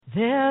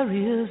There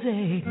is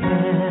a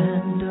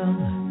candle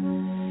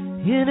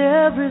in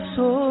every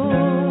soul.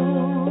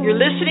 You're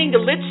listening to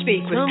Lit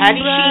Speak with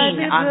Patti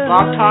Sheen on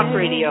Blog Talk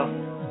Radio.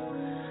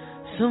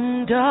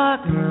 Some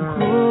dark and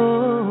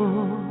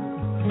cold.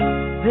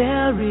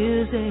 There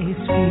is a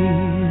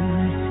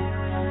spirit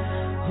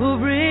who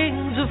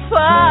brings a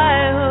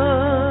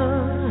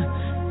fire,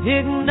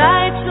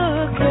 ignites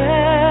a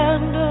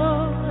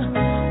candle,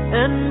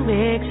 and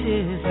makes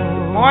it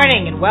whole.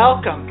 Morning and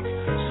welcome.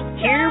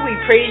 Here we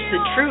praise the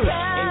truth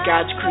in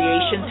God's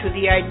creation through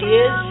the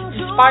ideas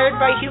inspired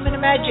by human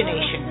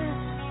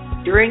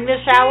imagination. During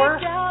this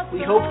hour,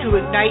 we hope to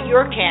ignite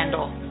your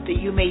candle,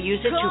 that you may use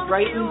it to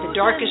brighten the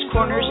darkest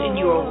corners in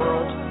your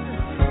world.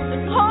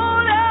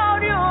 Hold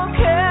out your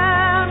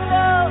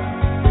candle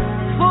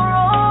for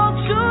all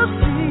to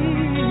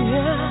see.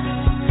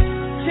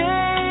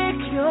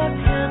 Take your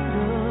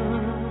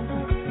candle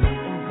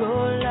and go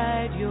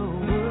light your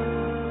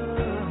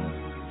world.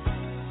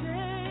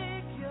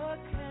 Take your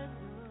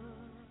candle.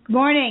 Good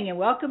morning and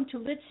welcome to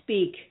Lit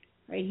Speak,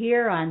 right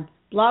here on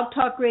Blog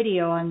Talk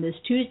Radio on this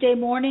Tuesday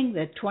morning,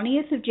 the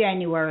 20th of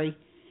January.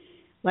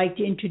 I'd like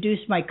to introduce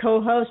my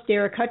co-host,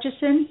 Derek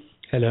Hutchison.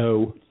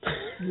 Hello.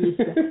 He's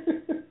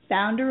the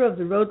founder of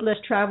the Road Less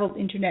Traveled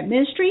Internet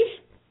Ministries.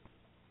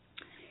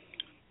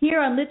 Here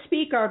on Lit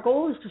Speak, our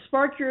goal is to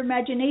spark your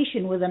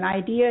imagination with an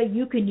idea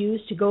you can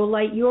use to go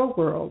light your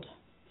world.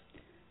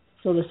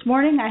 So this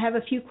morning, I have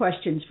a few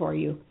questions for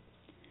you.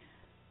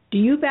 Do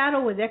you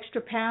battle with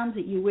extra pounds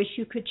that you wish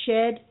you could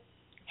shed?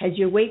 Has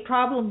your weight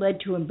problem led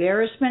to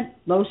embarrassment,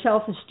 low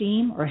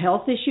self-esteem, or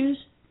health issues?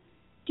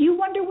 Do you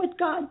wonder what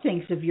God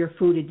thinks of your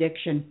food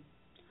addiction?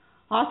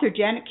 Author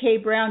Janet K.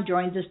 Brown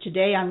joins us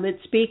today on Lit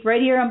Speak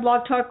right here on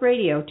Blog Talk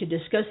Radio to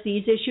discuss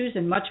these issues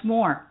and much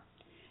more.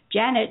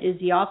 Janet is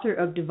the author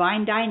of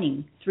Divine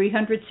Dining,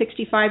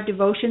 365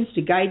 Devotions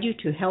to Guide You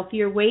to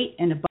Healthier Weight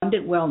and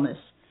Abundant Wellness.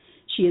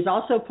 She has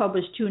also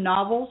published 2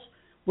 novels,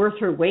 Worth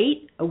Her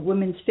Weight, a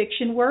women's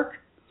fiction work,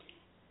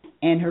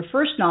 and her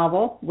first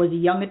novel was a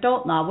young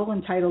adult novel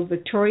entitled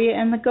Victoria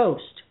and the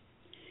Ghost.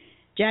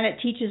 Janet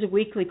teaches a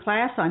weekly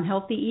class on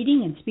healthy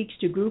eating and speaks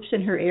to groups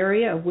in her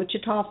area of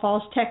Wichita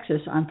Falls,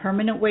 Texas on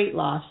permanent weight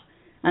loss.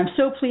 I'm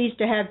so pleased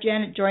to have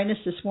Janet join us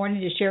this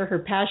morning to share her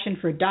passion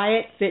for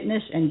diet,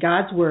 fitness, and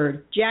God's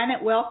Word.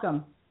 Janet,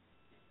 welcome.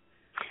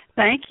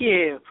 Thank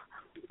you.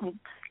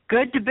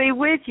 Good to be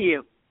with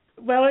you.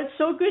 Well, it's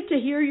so good to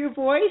hear your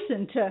voice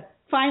and to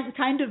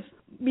kind of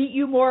meet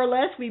you more or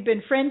less. We've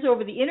been friends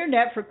over the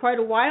internet for quite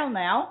a while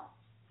now.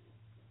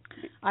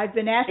 I've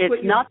been asked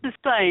it's not the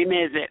same,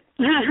 is it?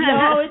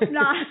 No, it's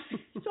not.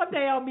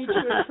 Someday I'll meet you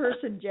in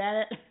person,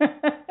 Janet.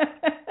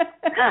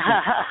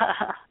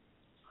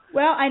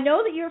 Well, I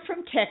know that you're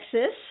from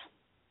Texas,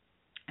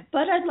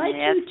 but I'd like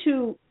you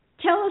to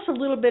tell us a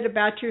little bit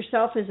about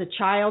yourself as a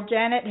child,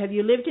 Janet. Have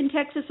you lived in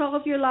Texas all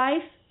of your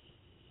life?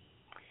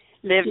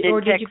 Lived in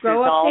Texas you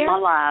grow up all there? My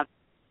life.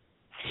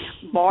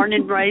 Born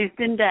and raised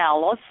in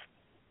Dallas.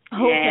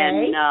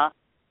 Okay.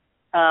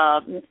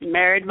 And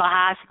married my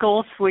high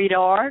school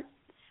sweetheart,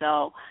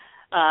 so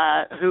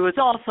who was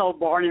also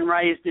born and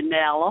raised in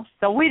Dallas.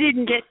 So we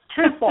didn't get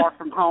too far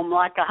from home,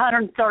 like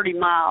 130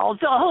 miles.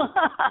 Oh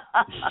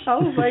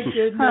my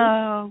goodness.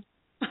 No.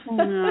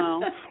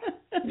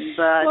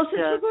 But, well,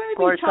 since we're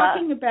going to be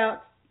talking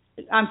about...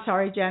 I'm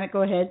sorry, Janet,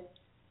 go ahead.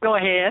 Go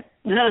ahead.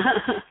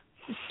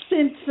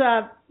 Since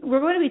we're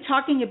going to be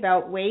talking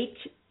about weight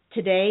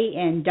today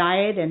and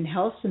diet and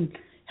health and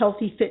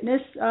healthy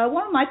fitness,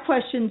 one of my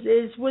questions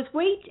is, was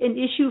weight an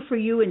issue for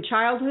you in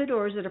childhood,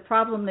 or is it a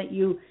problem that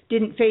you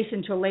didn't face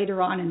until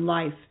later on in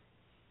life?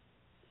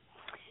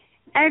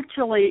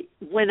 Actually,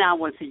 when I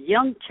was a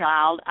young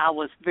child, I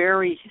was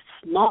very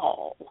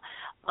small,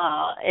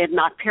 and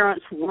my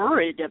parents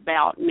worried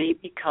about me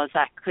because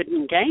I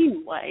couldn't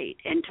gain weight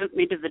and took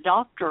me to the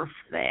doctor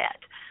for that.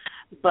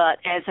 But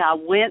as I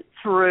went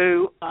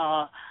through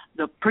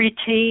the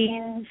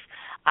preteens,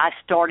 I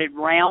started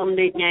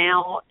rounding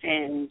out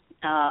and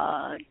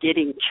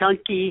getting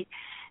chunky,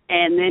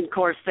 and then, of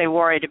course, they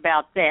worried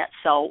about that.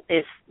 So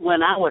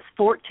when I was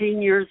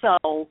 14 years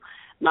old,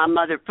 my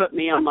mother put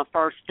me on my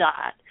first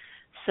diet.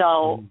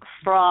 So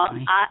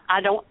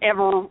I don't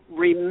ever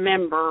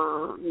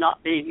remember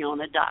not being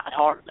on a diet,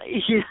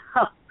 hardly. You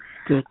know?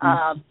 Goodness.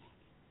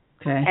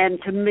 Okay. And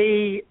to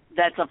me,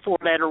 that's a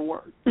 4-letter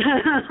word.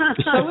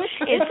 So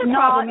it's a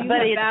problem you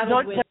have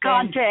battled with. The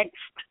context.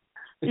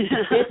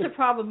 It's a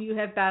problem you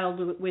have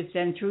battled with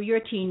then through your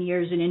teen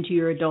years and into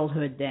your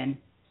adulthood then.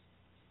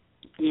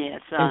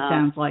 Yes. It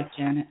sounds like,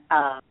 Janet.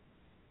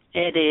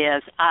 It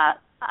is.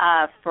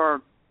 I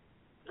for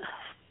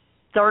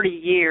 30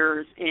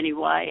 years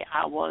anyway,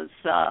 I was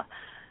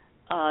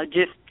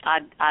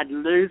I'd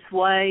lose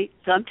weight.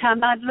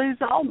 Sometimes I'd lose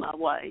all my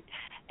weight,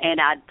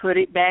 and I'd put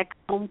it back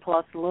on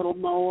plus a little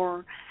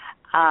more.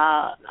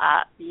 I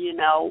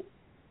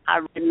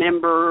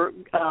remember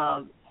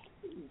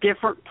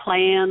different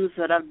plans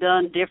that I've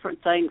done,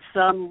 different things,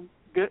 some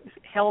good,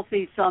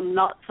 healthy, some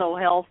not so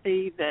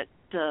healthy, that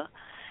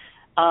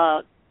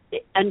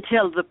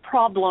until the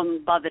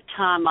problem by the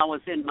time I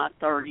was in my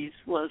 30s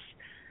was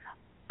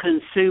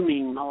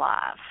consuming my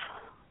life.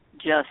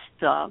 Just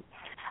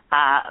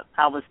I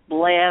was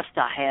blessed.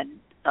 I had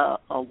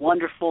a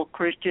wonderful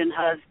Christian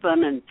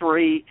husband and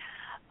 3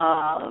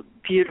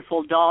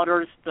 beautiful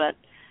daughters, but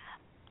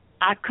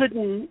I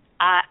couldn't.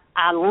 I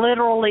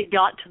literally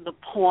got to the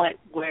point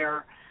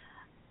where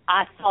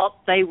I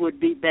thought they would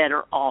be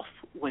better off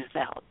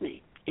without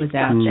me. It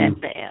got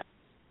that bad.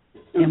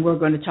 And we're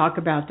going to talk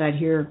about that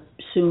here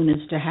soon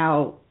as to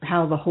how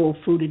the whole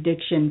food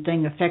addiction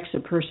thing affects a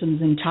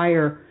person's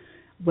entire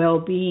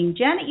well-being.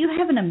 Janet, you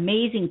have an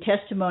amazing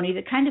testimony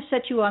that kind of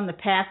set you on the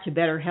path to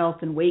better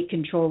health and weight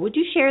control. Would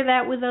you share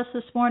that with us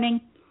this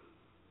morning?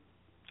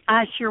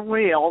 I sure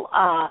will.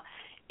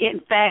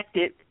 In fact,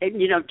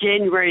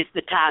 January is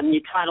the time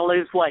you try to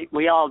lose weight.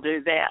 We all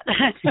do that.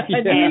 And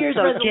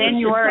so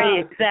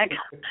January, exactly.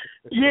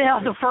 Yeah,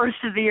 the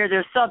first of the year,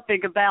 there's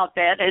something about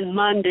that, and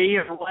Monday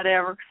or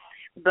whatever.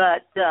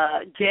 But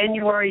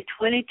January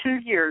 22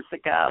 years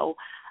ago,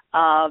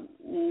 my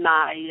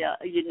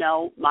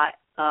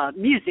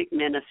music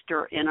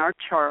minister in our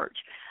church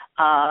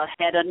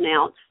had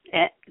announced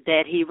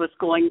that he was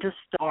going to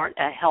start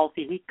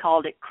he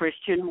called it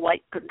Christian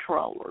Weight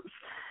Controllers.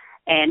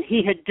 And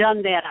he had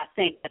done that, I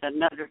think, at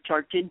another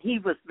church, and he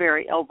was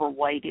very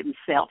overweight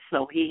himself,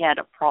 so he had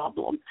a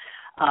problem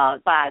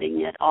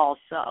fighting it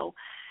also.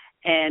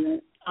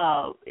 And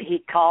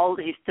he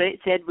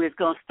said we was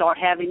going to start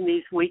having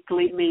these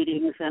weekly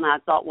meetings, and I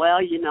thought, well,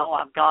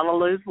 I've got to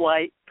lose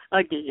weight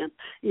again,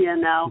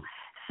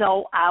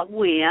 So I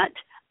went.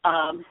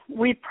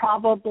 We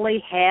probably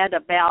had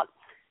about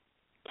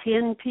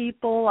 10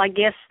 people, I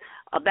guess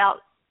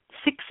about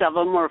 6 of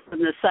them were from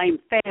the same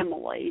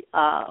family,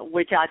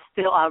 which I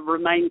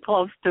remain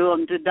close to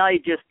them today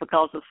just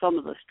because of some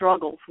of the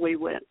struggles we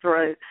went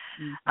through.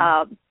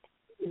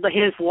 But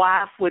his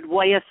wife would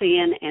weigh us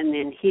in, and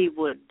then he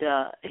would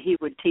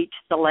teach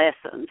the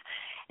lessons.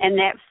 And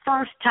that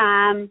first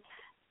time,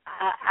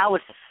 I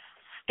was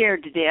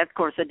scared to death. Of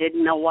course, I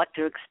didn't know what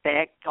to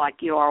expect,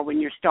 like you are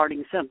when you're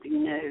starting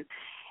something new.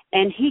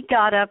 And he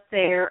got up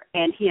there,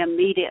 and he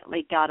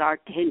immediately got our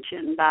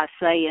attention by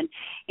saying,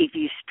 if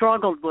you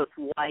struggled with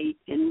weight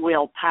and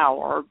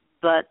willpower,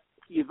 but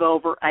you've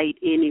overate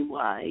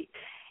anyway,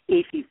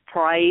 if you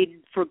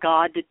prayed for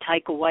God to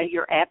take away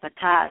your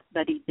appetite,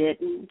 but he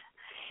didn't,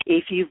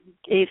 if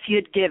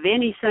you'd give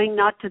anything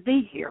not to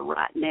be here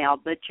right now,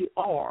 but you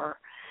are,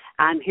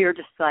 I'm here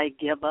to say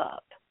give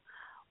up.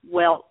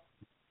 Well,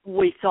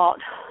 we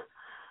thought,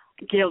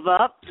 give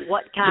up?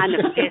 What kind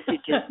of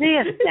message is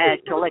this,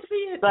 naturally?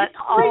 But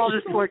all of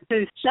us were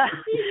too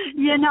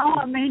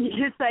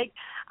you think,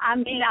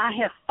 I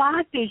have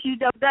fought this.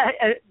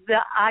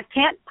 I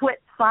can't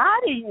quit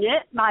fighting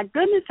it. My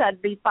goodness,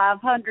 I'd be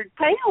 500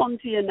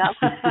 pounds,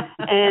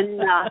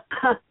 And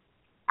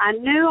I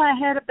knew I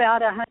had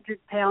about 100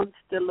 pounds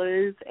to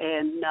lose,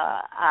 and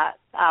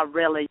I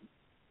really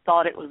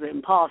thought it was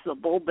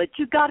impossible, but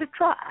you got to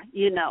try,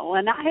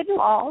 And I had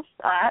lost.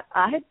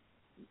 I had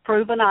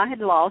proven I had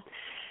lost.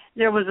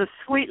 There was a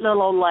sweet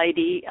little old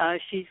lady.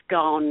 She's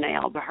gone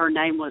now, but her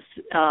name was,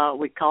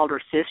 we called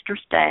her Sister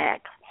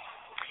Stack.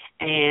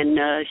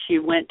 And she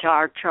went to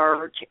our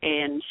church,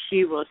 and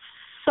she was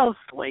so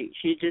sweet.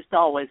 She's just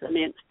always an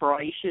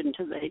inspiration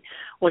to me.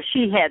 Well,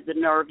 she had the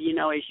nerve,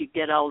 as you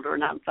get older,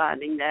 and I'm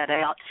finding that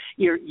out,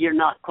 you're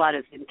not quite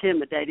as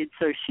intimidated.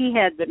 So she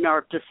had the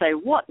nerve to say,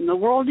 what in the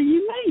world do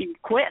you mean?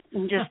 Quit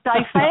and just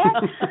stay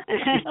fat?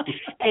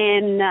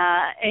 And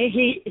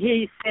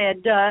he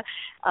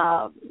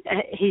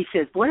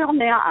says, well,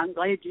 now I'm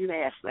glad you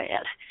asked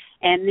that.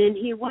 And then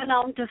he went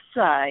on to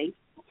say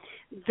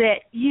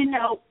that,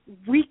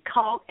 we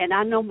call, and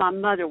I know my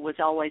mother was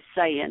always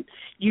saying,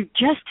 you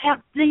just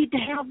need to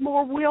have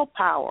more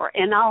willpower.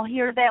 And I'll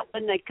hear that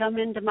when they come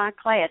into my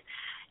class.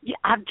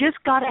 I've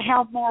just got to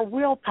have more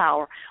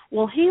willpower.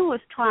 Well, he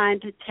was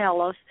trying to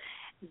tell us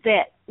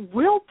that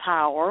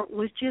willpower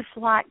was just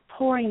like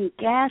pouring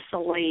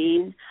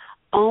gasoline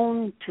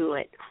onto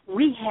it.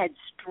 We had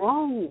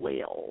strong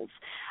wills,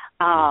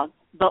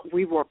 but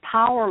we were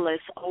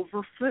powerless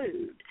over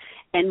food.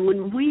 And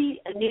when we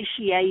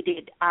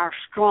initiated our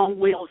strong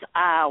wills,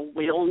 I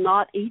will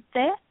not eat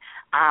that,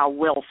 I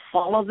will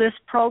follow this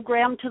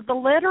program to the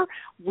letter,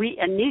 we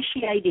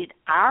initiated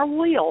our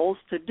wills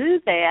to do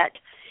that,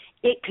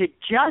 it could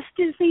just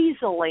as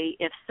easily,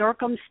 if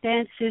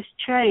circumstances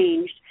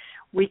changed,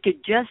 we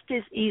could just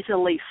as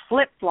easily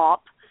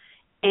flip-flop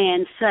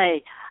and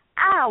say,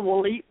 I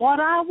will eat what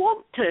I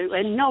want to,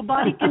 and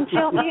nobody can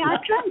tell me I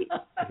can't.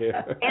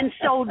 Yeah. And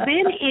so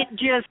then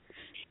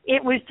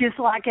it was just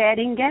like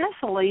adding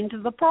gasoline to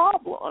the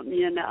problem,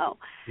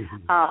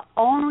 Mm-hmm.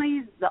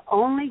 The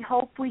only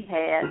hope we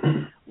had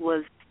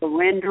was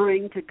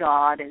surrendering to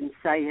God and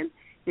saying,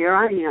 here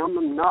I am,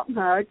 I'm not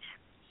much,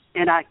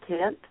 and I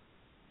can't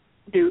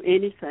do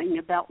anything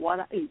about what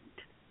I eat.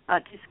 I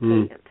just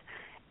can't.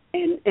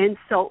 And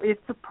so if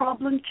the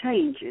problem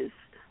changes,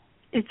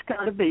 it's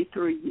got to be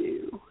through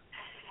you.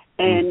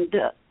 And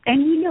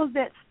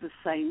that's the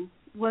same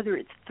whether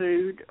it's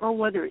food or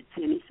whether it's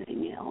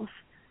anything else.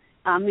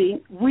 I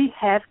mean, we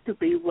have to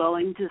be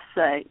willing to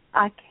say,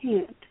 I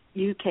can't,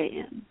 you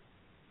can.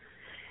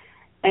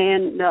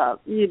 And,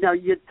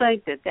 you'd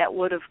think that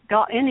would have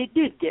got, and it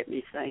did get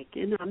me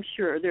thinking, I'm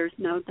sure, there's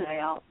no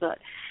doubt, but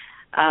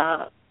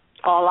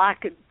all I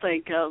could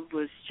think of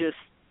was just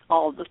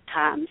all the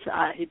times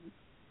I had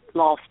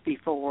lost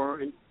before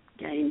and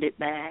gained it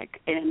back,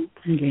 and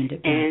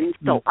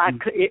so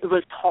it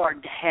was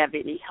hard to have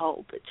any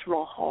hope. It's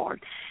real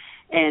hard.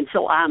 And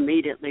so I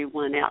immediately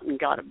went out and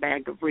got a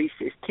bag of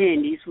Reese's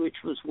candies, which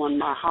was one of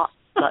my hot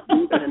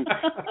buttons, and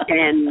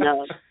and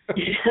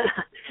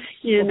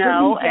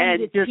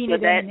just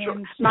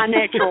my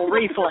natural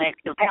reflex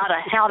of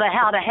how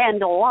to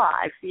handle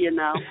life,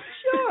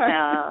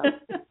 Sure.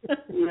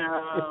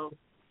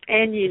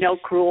 And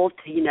cruel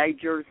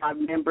teenagers. I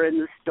remember in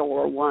the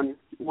store one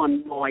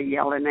boy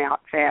yelling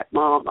out "Fat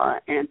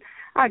Mama," and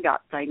I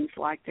got things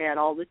like that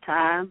all the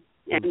time,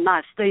 and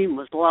my esteem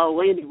was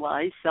low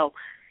anyway, so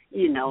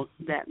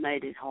that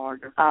made it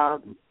harder.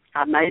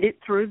 I made it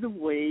through the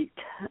week,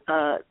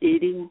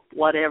 eating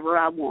whatever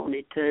I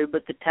wanted to,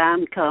 but the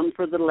time come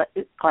for the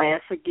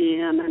class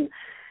again,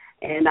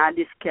 and I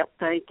just kept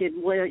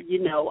thinking, well,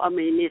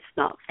 it's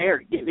not fair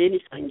to give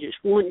anything just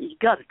one. You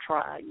got to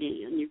try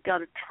again. You've got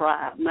to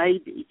try,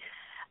 maybe.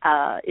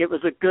 It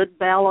was a good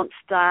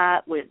balanced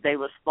diet. They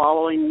was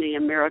following the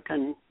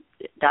American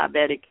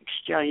Diabetic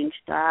Exchange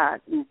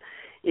diet, and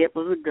it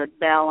was a good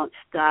balanced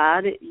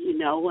diet,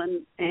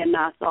 and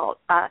I thought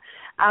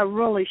I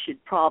really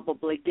should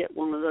probably get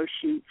one of those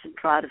sheets and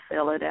try to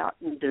fill it out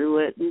and do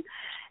it,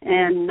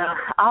 and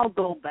I'll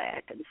go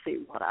back and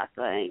see what I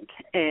think.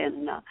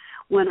 And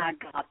when I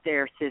got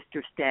there,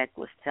 Sister Stack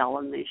was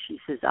telling me, she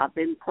says, I've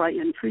been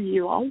praying for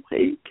you all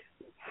week.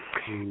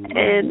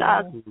 And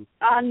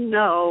I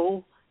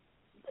know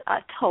I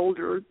told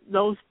her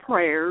those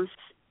prayers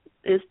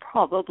is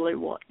probably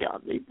what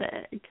got me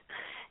back.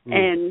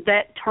 And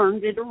that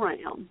turned it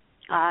around.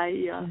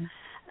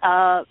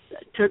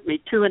 Took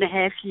me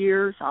 2.5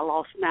 years. I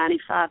lost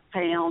 95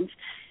 pounds.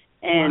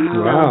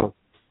 And wow.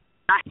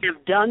 I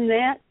have done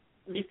that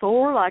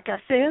before, like I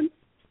said.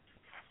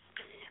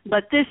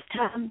 But this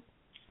time,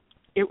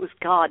 it was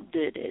God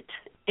did it.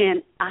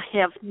 And I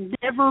have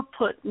never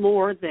put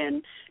more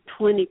than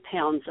 20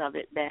 pounds of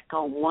it back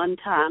on. One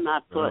time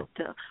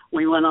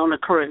we went on a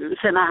cruise,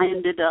 and I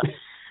ended up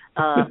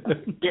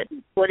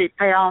getting 20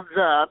 pounds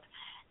up.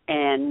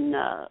 And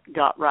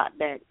got right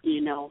back,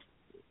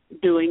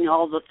 doing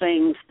all the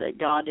things that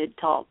God had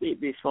taught me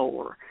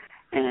before,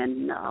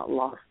 and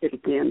lost it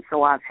again.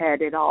 So I've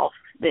had it off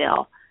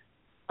now,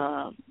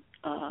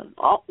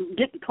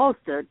 getting close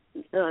to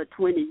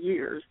 20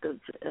 years, because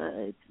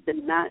it's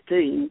been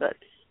 19, but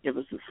it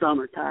was the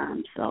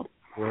summertime. So,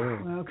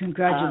 well,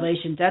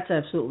 congratulations! That's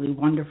absolutely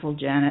wonderful,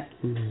 Janet.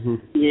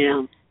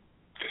 Yeah,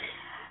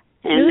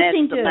 and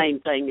that's the main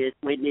thing is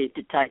we need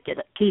to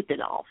keep it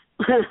off.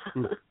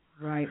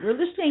 Right. We're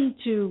listening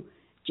to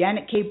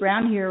Janet K.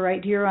 Brown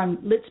right here on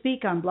Lit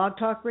Speak on Blog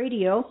Talk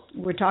Radio.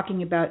 We're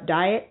talking about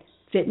diet,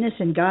 fitness,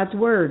 and God's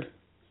Word.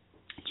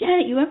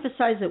 Janet, you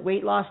emphasize that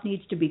weight loss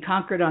needs to be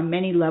conquered on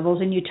many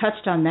levels, and you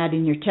touched on that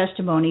in your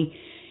testimony.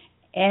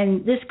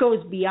 And this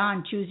goes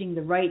beyond choosing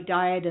the right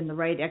diet and the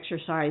right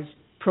exercise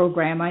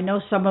program. I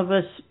know some of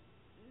us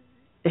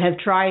have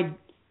tried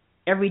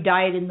every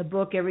diet in the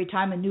book. Every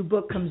time a new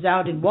book comes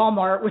out in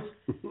Walmart with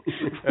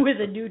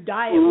a new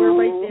diet, we're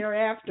right there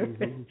after.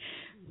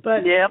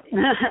 But yep.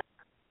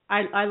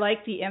 I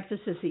like the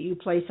emphasis that you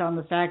place on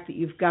the fact that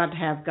you've got to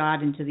have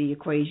God into the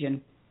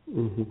equation.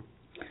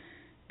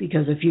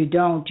 Because if you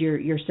don't,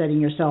 you're setting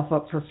yourself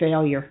up for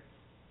failure.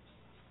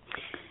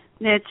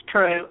 That's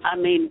true. I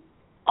mean,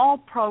 all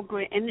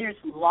program, and there's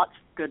lots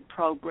of good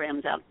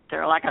programs out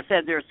there. Like I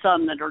said, there's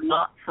some that are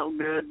not so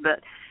good,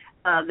 but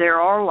there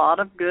are a lot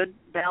of good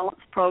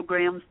balanced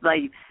programs.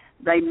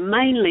 They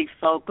mainly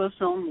focus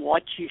on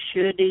what you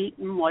should eat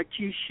and what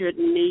you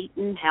shouldn't eat,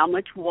 and how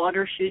much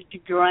water should you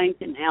drink,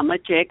 and how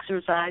much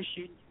exercise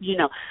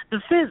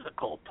the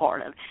physical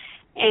part of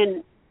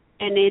it.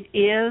 And it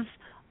is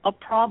a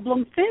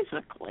problem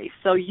physically,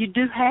 so you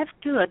do have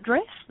to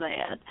address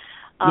that.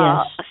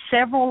 Yes.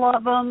 Several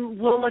of them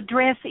will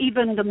address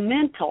even the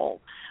mental,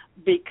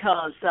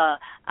 because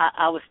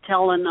I was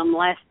telling them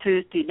last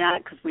Tuesday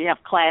night, because we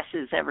have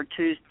classes every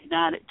Tuesday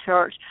night at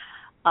church,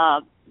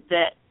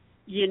 that,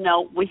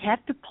 we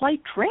have to play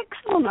tricks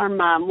on our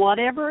mind,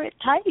 whatever it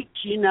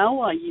takes,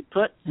 you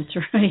put That's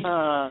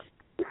right.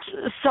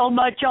 So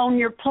much on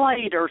your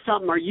plate or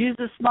something, or use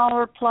a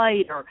smaller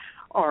plate,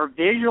 or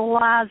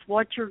visualize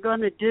what you're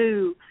going to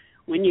do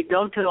when you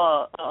go to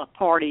a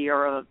party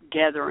or a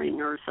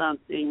gathering or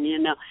something.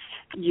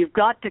 You've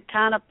got to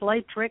kind of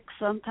play tricks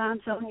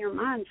sometimes on your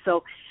mind.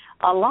 So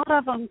a lot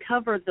of them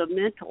cover the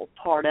mental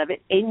part of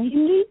it, and you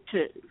need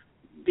to,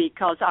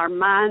 because our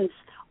minds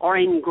are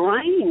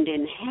ingrained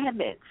in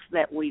habits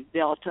that we've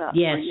built up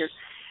yes. for years.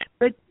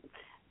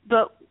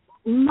 But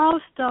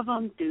most of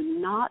them do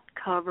not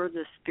cover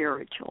the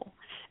spiritual,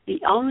 The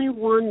only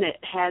one that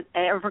had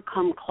ever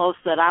come close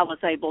that I was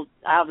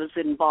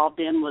involved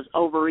in was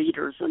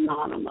Overeaters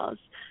Anonymous,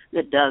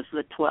 that does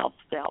the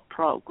 12-step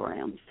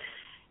programs.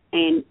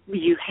 And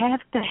you have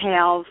to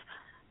have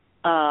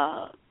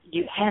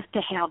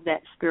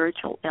that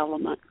spiritual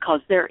element,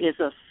 because there is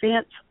a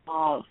sense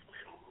of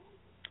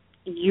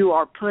you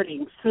are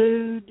putting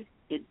food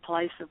in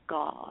place of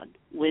God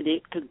when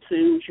it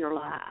consumes your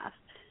life.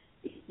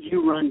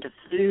 You run to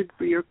food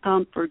for your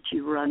comfort.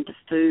 You run to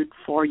food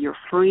for your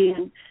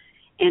friend.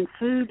 And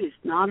food is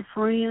not a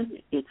friend.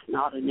 It's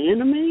not an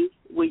enemy.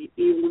 When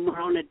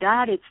we're on a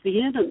diet, it's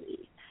the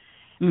enemy.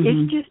 Mm-hmm.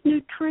 It's just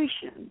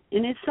nutrition,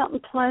 and it's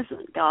something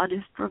pleasant God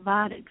has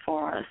provided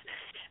for us.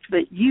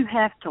 But you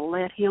have to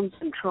let Him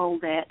control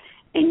that,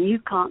 and you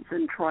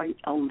concentrate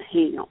on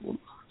Him.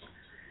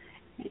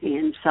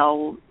 And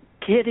so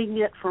getting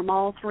it from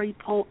all three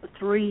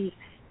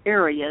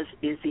areas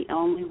is the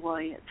only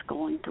way it's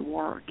going to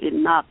work,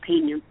 in my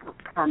opinion, for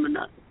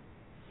permanent.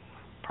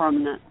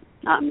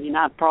 I mean,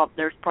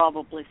 there's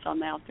probably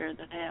some out there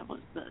that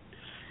haven't, but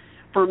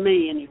for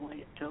me, anyway,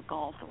 it took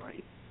all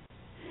three.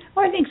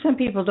 Well, I think some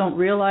people don't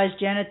realize,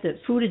 Janet, that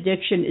food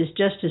addiction is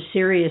just as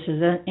serious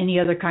as any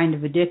other kind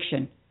of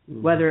addiction,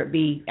 whether it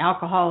be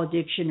alcohol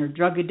addiction or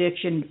drug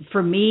addiction.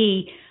 For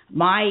me,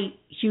 my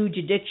huge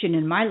addiction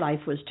in my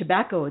life was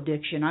tobacco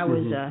addiction. I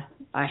was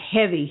a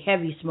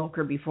heavy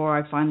smoker before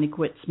I finally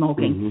quit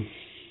smoking.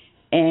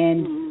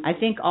 And I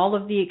think all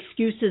of the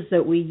excuses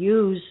that we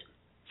use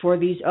for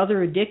these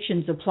other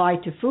addictions apply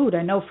to food.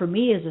 I know for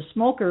me as a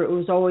smoker, it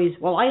was always,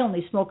 well, I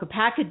only smoke a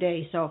pack a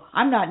day, so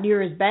I'm not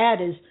near as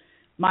bad as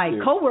my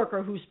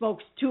coworker who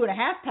smokes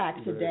 2.5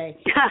 packs a day.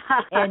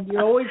 And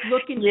you're always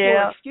looking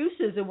for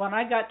excuses. And when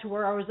I got to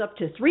where I was up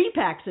to 3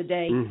 packs a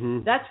day,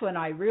 that's when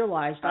I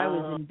realized I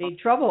was in big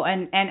trouble.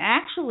 And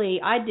actually,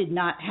 I did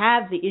not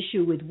have the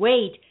issue with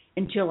weight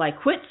until I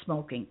quit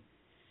smoking.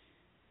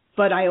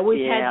 But I always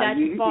had that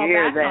to fall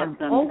back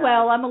on. Oh,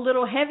 well, I'm a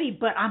little heavy,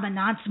 but I'm a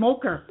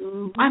non-smoker.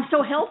 I'm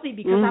so healthy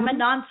because I'm a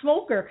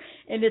non-smoker.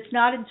 And it's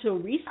not until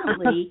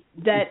recently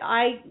that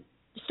I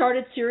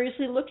started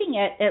seriously looking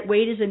at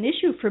weight as an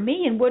issue for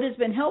me. And what has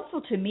been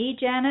helpful to me,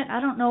 Janet, I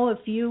don't know if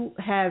you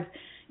have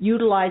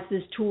utilized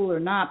this tool or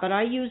not, but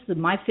I use the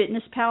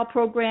MyFitnessPal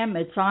program.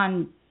 It's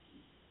on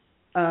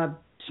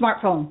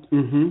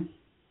smartphone.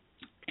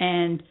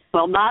 And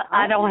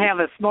I don't have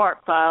a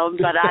smartphone,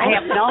 but I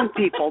have known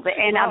people,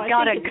 and I've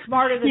got it's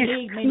smarter than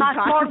me. My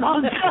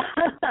smartphone.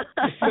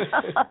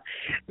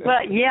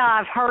 But yeah,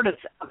 I've heard of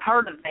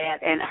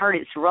that, and heard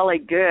it's really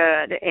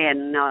good,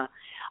 and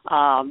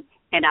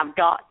I've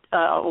got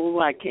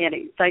I can't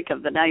even think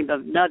of the name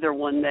of another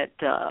one that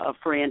a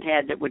friend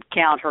had that would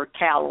count her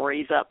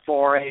calories up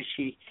for her as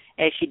she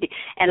did.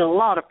 And a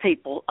lot of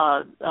people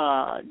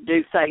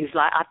do things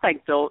like, I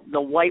think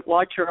the Weight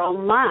Watcher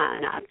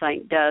online, I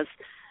think, does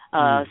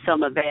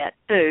some of that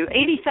too.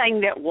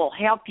 Anything that will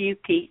help you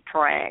keep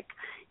track,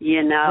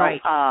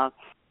 a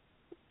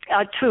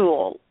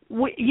tool.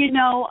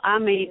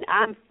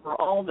 I'm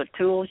for all the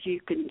tools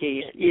you can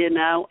get,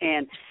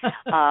 and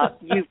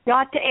you've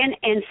got to,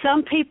 and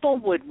some people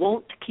would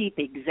want to keep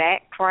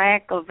exact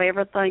track of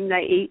everything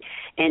they eat,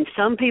 and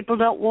some people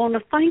don't want to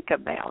think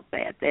about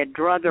that. They'd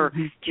rather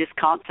just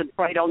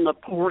concentrate on the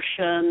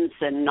portions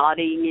and not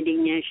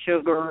eating any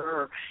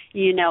sugar,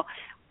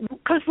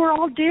 because we're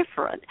all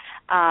different.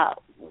 I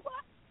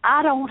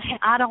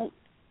don't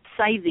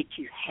say that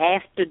you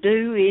have to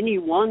do any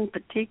one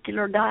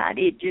particular diet.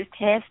 It just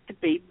has to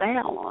be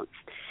balanced,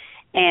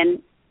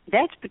 and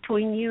that's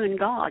between you and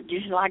God.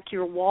 Just like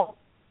your walk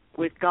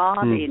with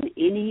God in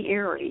any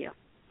area,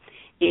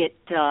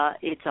 it's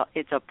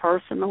a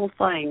personal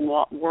thing.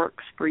 What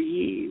works for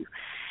you,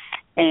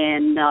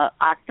 and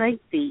I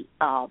think you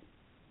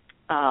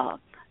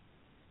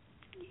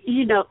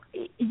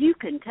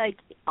can take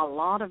a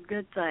lot of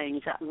good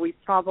things.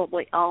 We've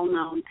probably all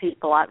known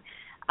people.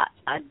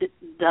 I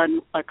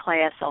done a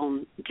class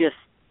on just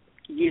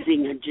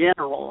using a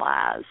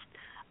generalized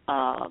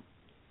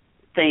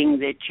thing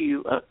that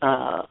you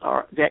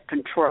or that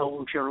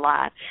controls your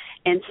life,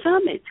 and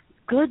some it's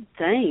good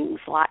things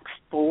like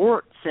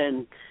sports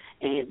and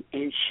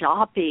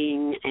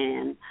shopping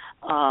and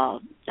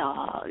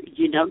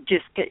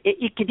just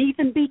it could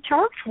even be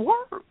church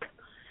work.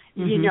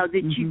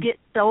 That you get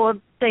so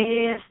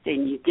obsessed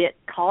and you get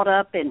caught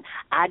up and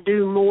I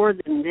do more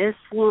than this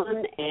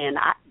one and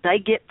they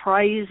get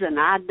praise and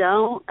I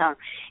don't, or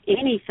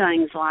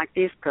anything like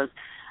this, because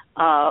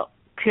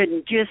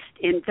can just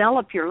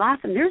envelop your life,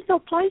 and there's no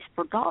place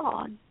for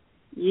God,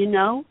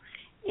 And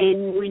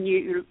when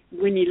you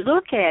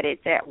look at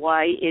it that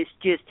way, it's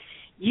just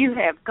you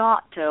have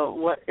got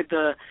to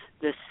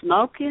the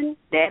smoking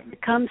that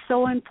becomes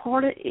so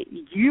important.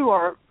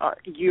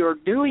 You're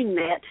doing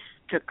that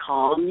to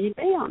calm you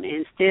down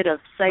instead of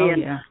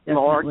saying,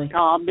 Lord,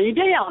 calm me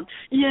down,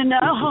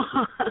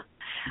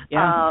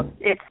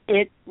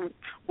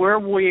 we're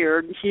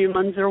weird.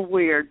 Humans are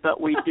weird,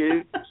 but we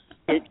do.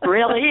 It's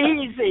really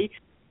easy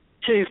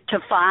to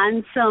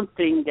find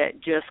something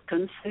that just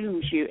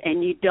consumes you,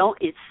 and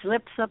it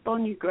slips up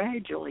on you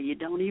gradually. You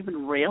don't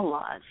even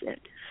realize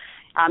it.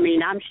 I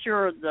mean, I'm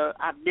sure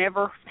I've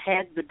never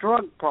had the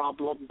drug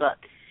problem, but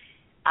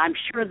I'm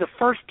sure the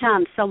first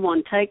time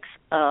someone takes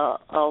a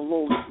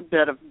little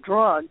bit of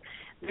drug,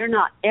 they're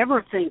not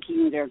ever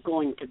thinking they're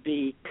going to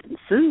be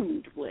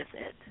consumed with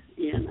it,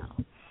 you know.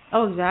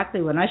 Oh,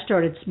 exactly. When I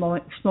started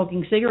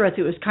smoking cigarettes,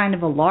 it was kind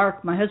of a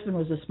lark. My husband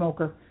was a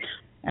smoker,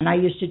 and I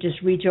used to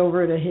just reach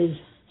over to his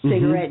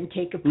cigarette and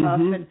take a puff,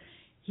 and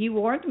he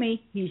warned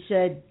me. He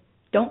said,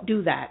 don't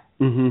do that.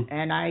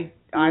 And I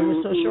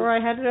was so sure I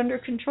had it under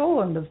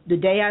control, and the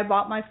day I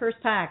bought my first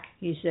pack,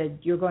 he said,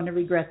 you're going to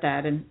regret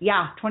that. And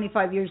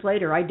 25 years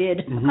later, I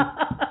did.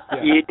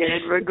 You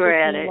did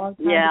regret it. A long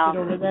time to get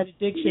over that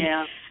addiction.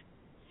 Yeah.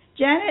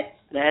 Janet,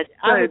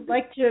 I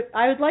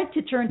would like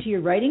to turn to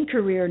your writing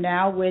career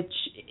now, which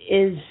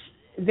is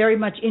very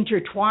much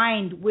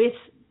intertwined with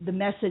the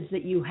message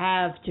that you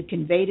have to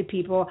convey to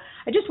people.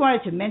 I just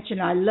wanted to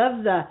mention, I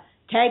love the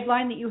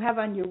tagline that you have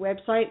on your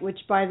website, which,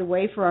 by the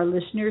way, for our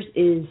listeners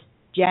is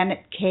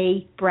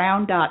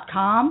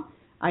janetkbrown.com.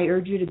 I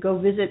urge you to go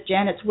visit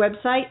Janet's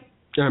website.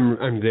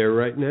 I'm there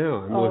right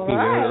now. I'm looking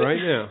at it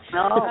right now.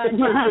 The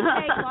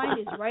tagline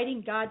is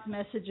writing God's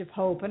message of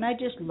hope, and I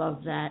just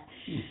love that.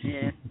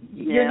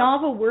 Your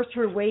novel, Worth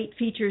Her Weight,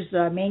 features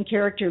the main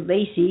character,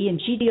 Lacey,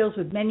 and she deals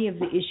with many of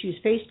the issues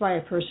faced by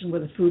a person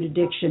with a food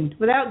addiction.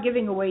 Without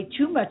giving away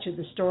too much of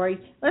the story,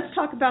 let's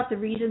talk about the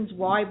reasons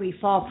why we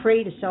fall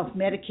prey to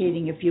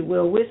self-medicating, if you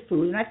will, with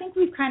food. And I think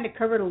we've kind of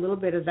covered a little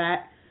bit of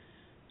that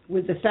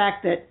with the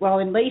fact that, well,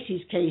 in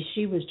Lacey's case,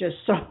 she was just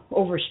so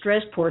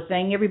overstressed, poor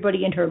thing.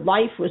 Everybody in her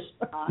life was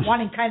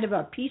wanting kind of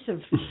a piece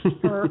of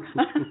her.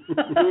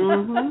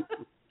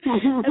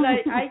 And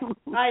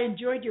I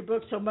enjoyed your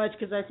book so much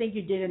because I think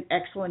you did an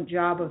excellent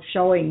job of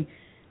showing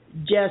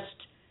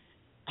just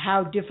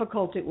how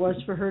difficult it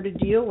was for her to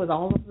deal with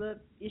all of the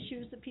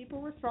issues that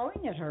people were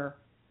throwing at her.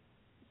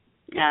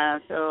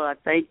 So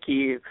thank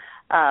you.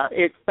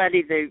 It's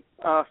funny, the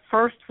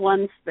first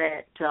ones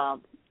that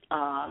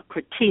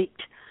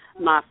critiqued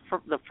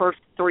the first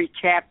 3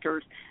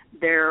 chapters,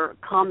 their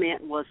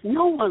comment was,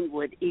 no one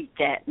would eat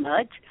that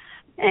much.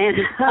 And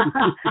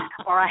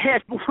or I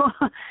had,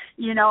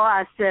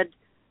 I said,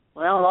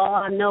 well, all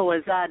I know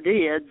is I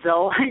did,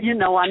 so, I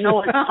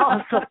know it's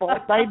possible.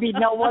 Maybe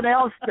no one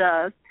else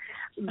does.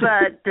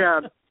 But,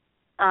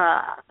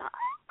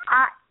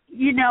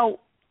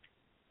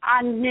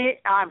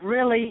 I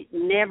really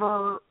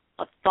never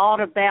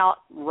thought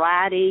about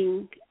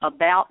writing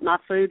about my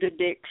food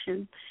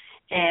addiction.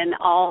 And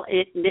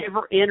it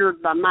never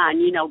entered my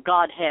mind.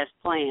 God has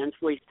plans.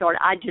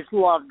 I just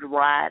loved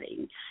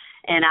writing.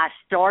 And I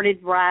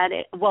started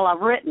writing. Well,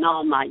 I've written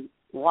all my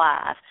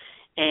life.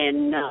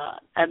 And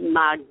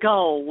my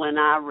goal when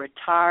I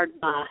retired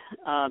my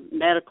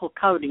medical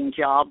coding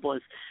job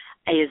was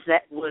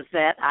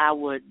that I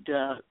would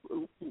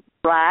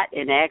write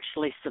and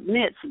actually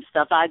submit some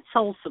stuff. I'd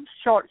sold some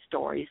short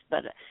stories,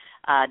 but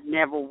I'd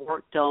never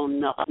worked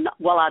on,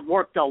 I'd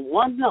worked on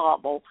one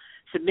novel,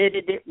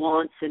 submitted it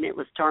once, and it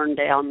was turned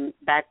down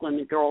back when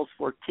the girls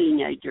were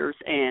teenagers,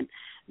 and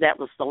that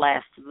was the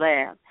last of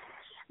that.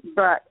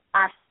 But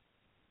I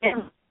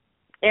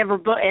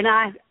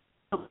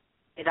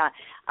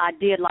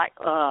did like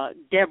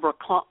Deborah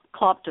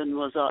Clopton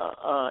was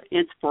a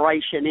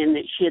inspiration in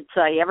that she'd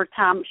say every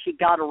time she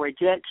got a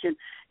rejection,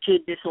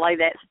 she'd just lay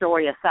that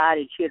story aside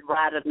and she'd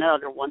write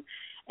another one.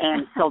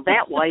 And so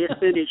that way, as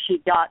soon as she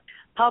got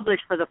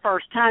published for the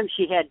first time,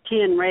 she had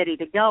 10 ready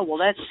to go. Well,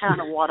 that's kind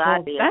of what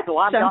I did. That so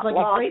I've sounds got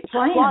like a great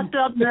plan. lots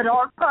of them that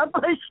aren't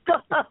published.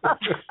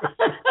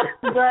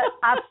 But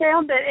I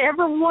found that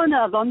every one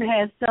of them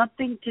has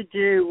something to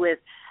do with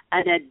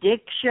an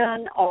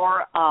addiction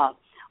or a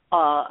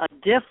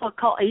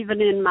difficult, even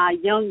in my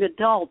young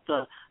adult,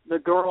 the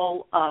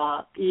girl,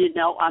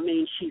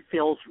 she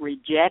feels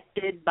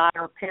rejected by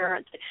her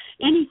parents.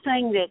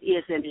 Anything that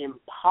is an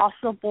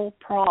impossible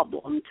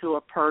problem to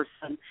a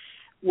person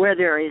where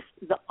there is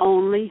the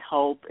only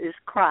hope is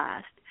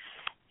Christ.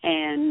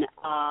 And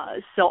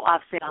so I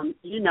found,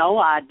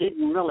 I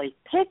didn't really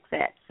pick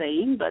that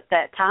theme, but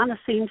that kind of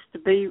seems to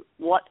be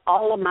what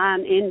all of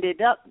mine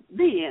ended up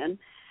being.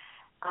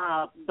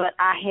 But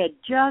I'd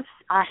just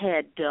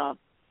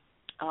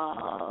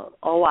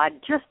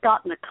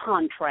gotten a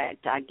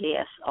contract, I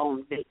guess,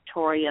 on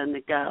Victoria and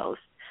the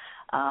Ghost,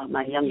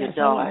 my young adult.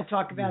 I want to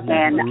talk about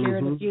that here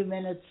in a few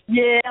minutes.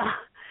 Yeah.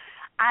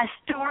 I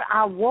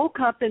woke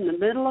up in the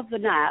middle of the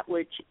night,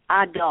 which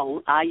I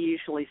don't. I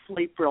usually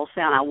sleep real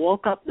sound. I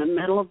woke up in the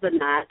middle of the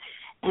night,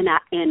 and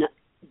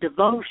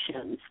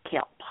devotions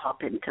kept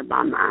popping to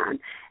my mind.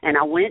 And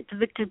I went to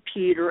the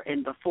computer,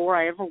 and before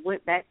I ever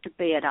went back to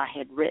bed, I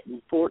had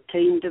written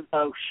 14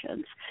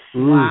 devotions.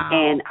 Wow.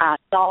 And I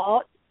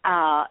thought,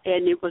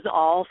 and it was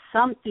all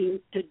something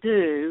to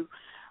do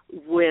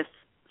with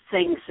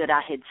things that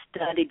I had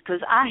studied,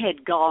 because I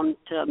had gone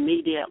to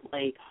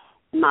immediately,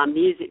 my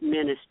music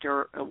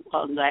minister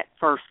on that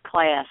first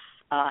class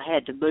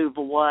had to move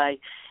away,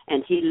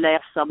 and he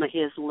left some of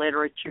his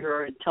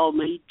literature and told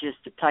me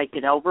just to take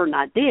it over, and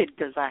I did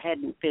because I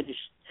hadn't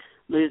finished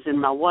losing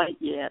my weight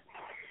yet.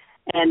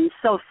 And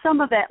so some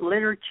of that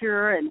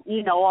literature and,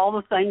 all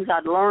the things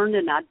I'd learned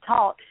and I'd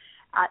taught,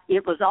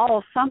 it was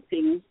all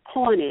something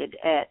pointed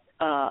at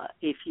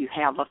if you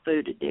have a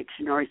food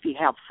addiction or if you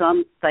have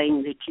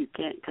something that you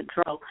can't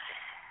control.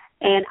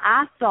 And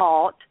I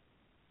thought,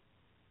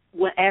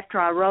 after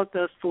I wrote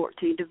those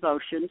 14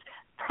 devotions,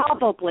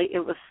 probably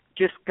it was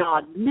just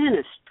God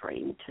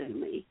ministering to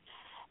me.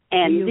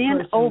 And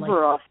then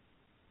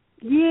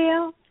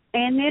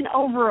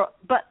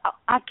but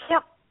I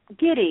kept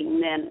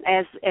getting then,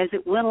 as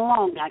it went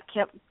along, I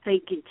kept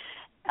thinking,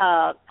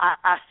 I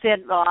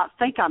said, well, I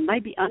think I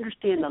maybe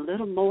understand a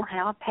little more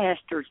how a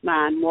pastor's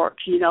mind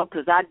works,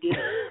 because I just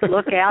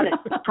look out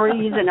at the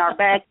trees in our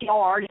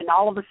backyard, and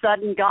all of a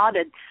sudden God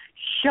would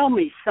show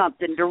me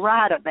something to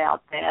write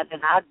about that,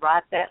 and I'd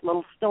write that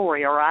little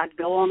story, or I'd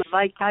go on a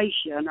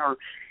vacation, or,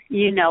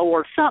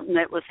 or something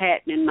that was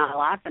happening in my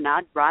life, and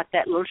I'd write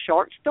that little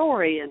short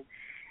story,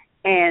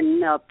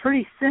 and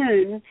pretty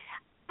soon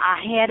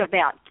I had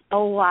about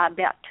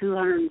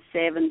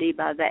 270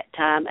 by that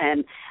time,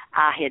 and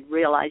I had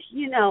realized,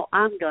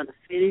 I'm going to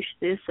finish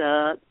this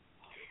up.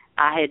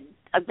 I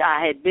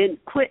had been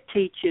quit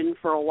teaching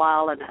for a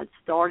while, and I'd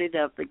started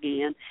up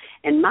again,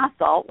 and my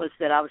thought was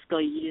that I was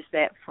going to use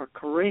that for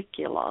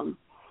curriculum,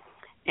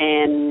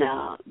 and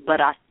but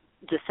I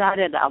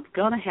decided I was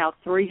going to have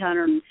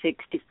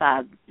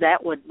 365.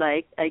 That would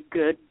make a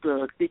good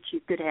book that you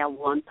could have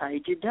one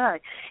page a day.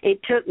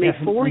 It took me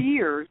 4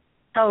 years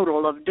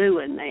total of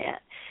doing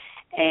that.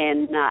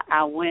 And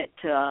I went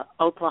to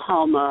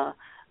Oklahoma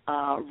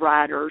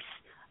Writers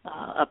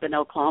up in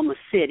Oklahoma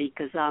City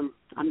because I'm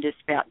just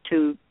about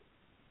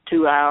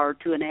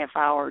 2.5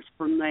 hours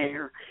from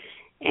there.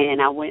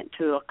 And I went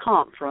to a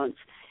conference,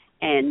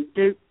 and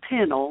Duke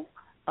Pennell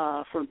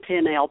from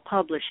Pennell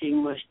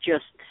Publishing was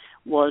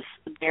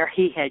there.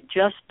 He had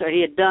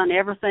done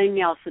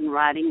everything else in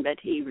writing, but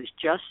he was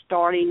just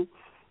starting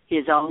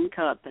his own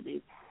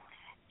company.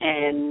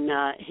 And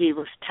he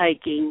was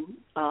taking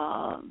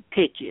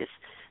pitches.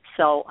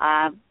 So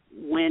I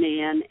went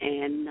in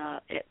and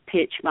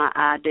pitched my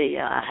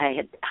idea.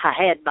 I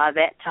had by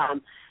that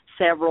time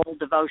several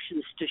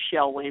devotions to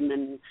show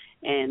him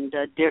and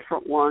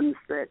different ones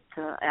that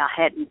I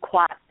hadn't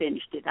quite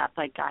finished it. I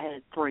think I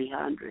had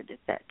 300 at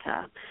that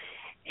time.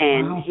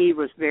 And wow. He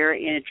was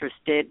very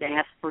interested,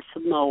 asked for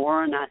some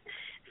more, and I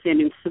sent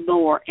him some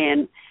more.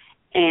 And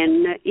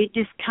it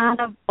just kind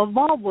of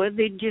evolved with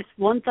it, just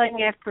one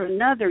thing after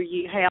another.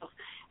 You have,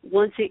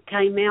 once it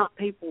came out,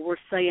 people were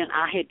saying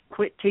I had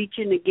quit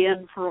teaching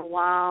again for a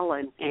while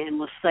and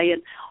was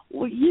saying,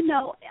 well,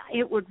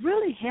 it would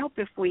really help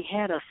if we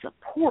had a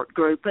support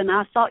group. And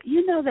I thought,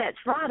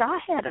 that's right. I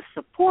had a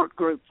support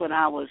group when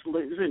I was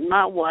losing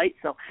my weight.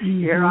 So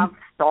here I've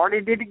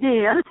started it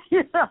again.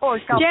 Janet, hold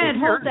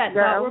that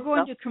thought. We're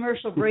going to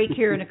commercial break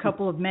here in a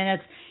couple of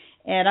minutes.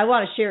 And I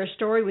want to share a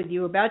story with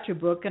you about your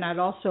book, and I'd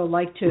also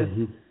like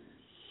to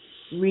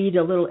read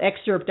a little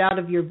excerpt out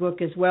of your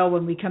book as well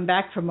when we come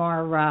back from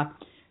our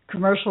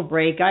commercial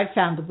break. I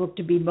found the book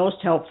to be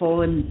most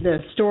helpful, and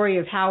the story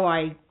of how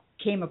I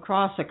came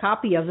across a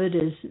copy of it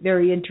is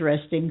very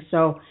interesting.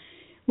 So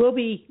we'll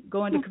be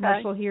going to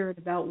commercial here in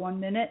about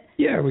 1 minute.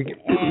 Yeah, we can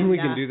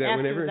do that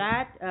whenever.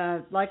 After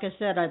that, like I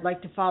said, I'd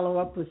like to follow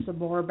up with some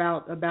more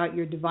about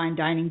your Divine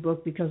Dining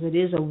book, because it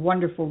is a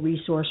wonderful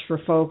resource for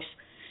folks.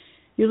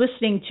 You're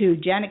listening to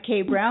Janet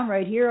K. Brown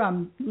right here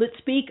on Let's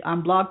Speak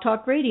on Blog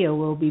Talk Radio.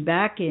 We'll be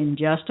back in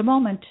just a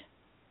moment.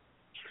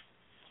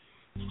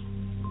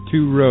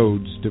 Two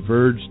roads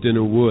diverged in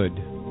a wood,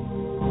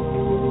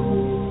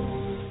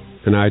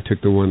 and I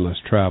took the one less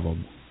traveled.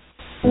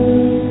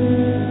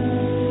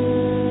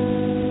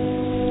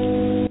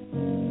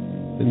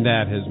 And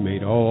that has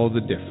made all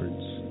the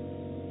difference.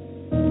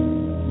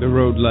 The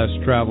Road Less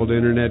Traveled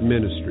Internet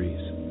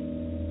Ministries.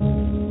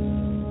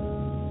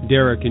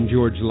 Derek and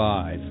George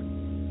Live.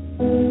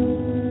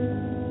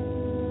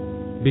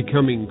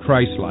 Becoming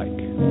Christ-like.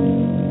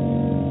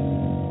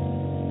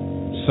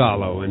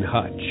 Salo and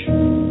Hutch.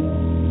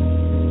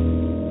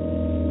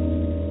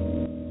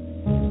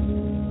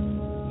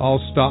 All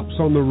stops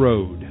on the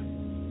road.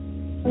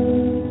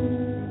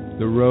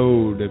 The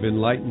road of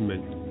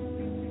enlightenment.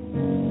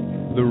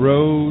 The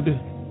road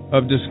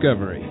of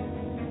discovery.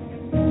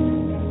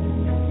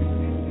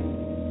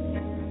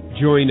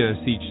 Join us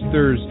each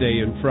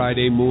Thursday and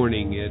Friday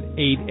morning at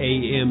 8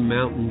 a.m.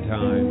 Mountain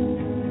Time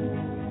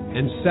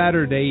and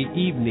Saturday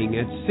evening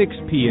at 6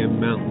 p.m.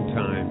 Mountain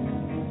Time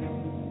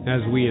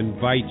as we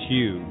invite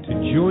you to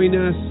join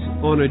us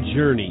on a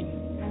journey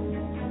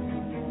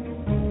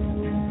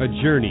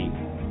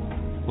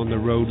on the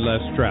road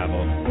less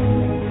traveled.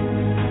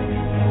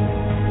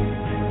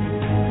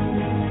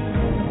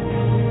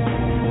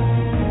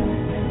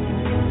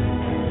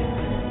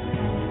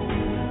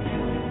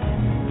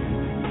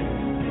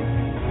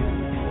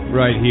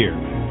 Right here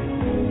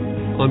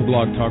on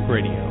Blog Talk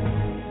Radio.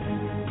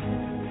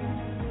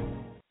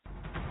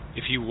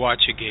 If you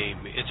watch a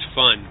game, it's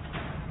fun.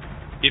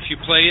 If you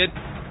play it,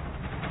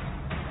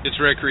 it's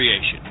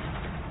recreation.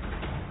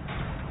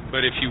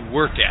 But if you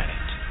work at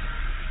it,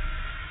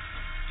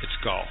 it's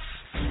golf.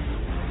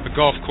 A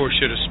golf course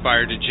should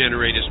aspire to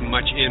generate as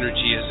much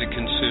energy as it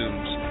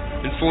consumes.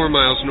 And 4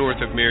 miles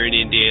north of Marion,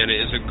 Indiana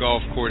is a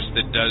golf course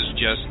that does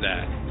just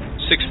that.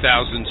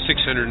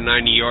 6,690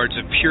 yards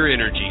of pure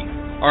energy.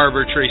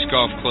 Arbor Trace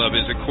Golf Club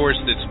is a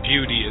course that's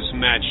beauty is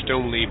matched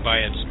only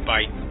by its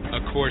bite. A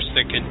course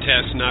that can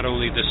test not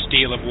only the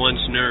steel of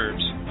one's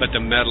nerves, but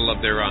the metal of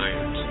their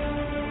irons.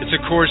 It's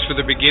a course for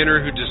the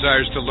beginner who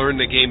desires to learn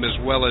the game as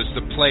well as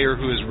the player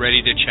who is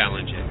ready to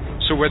challenge it.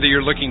 So whether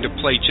you're looking to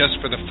play just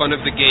for the fun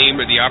of the game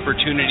or the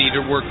opportunity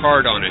to work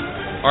hard on it,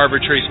 Arbor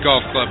Trace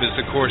Golf Club is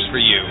the course for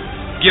you.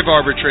 Give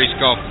Arbor Trace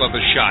Golf Club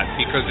a shot,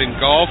 because in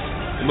golf,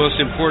 the most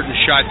important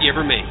shot you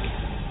ever make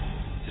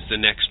is the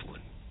next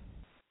one.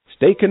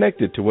 Stay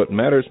connected to what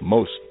matters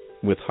most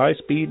with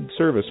high-speed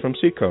service from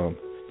Seacom.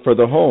 For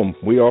the home,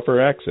 we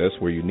offer access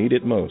where you need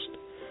it most.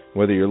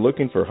 Whether you're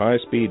looking for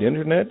high-speed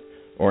internet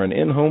or an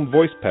in-home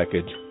voice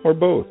package, or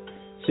both,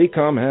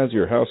 Seacom has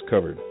your house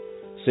covered.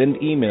 Send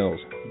emails,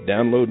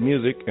 download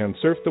music, and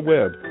surf the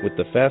web with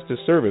the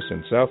fastest service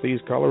in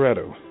southeast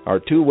Colorado. Our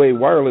two-way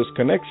wireless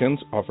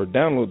connections offer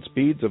download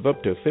speeds of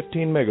up to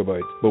 15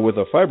 megabytes, but with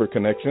a fiber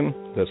connection,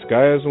 the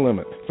sky is the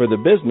limit. For the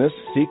business,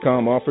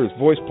 Seacom offers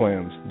voice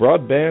plans,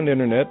 broadband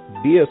internet,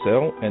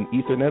 DSL, and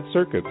Ethernet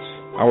circuits.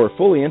 Our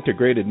fully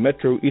integrated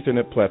Metro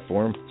Ethernet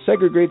platform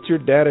segregates your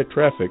data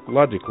traffic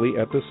logically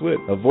at the switch,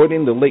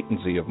 avoiding the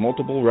latency of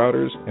multiple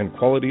routers and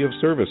quality of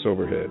service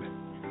overhead.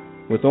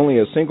 With only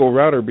a single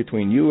router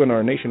between you and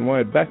our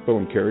nationwide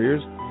backbone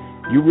carriers,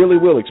 you really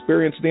will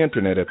experience the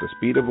internet at the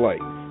speed of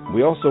light.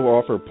 We also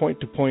offer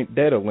point-to-point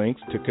data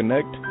links to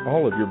connect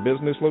all of your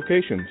business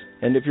locations.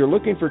 And if you're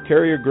looking for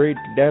carrier-grade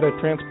data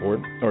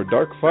transport or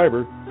dark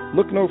fiber,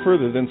 look no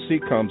further than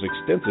Seacom's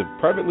extensive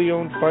privately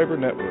owned fiber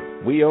network.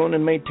 We own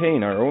and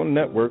maintain our own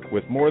network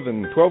with more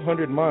than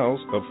 1,200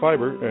 miles of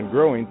fiber and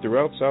growing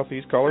throughout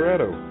southeast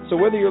Colorado. So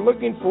whether you're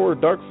looking for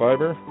dark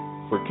fiber,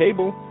 for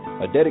cable,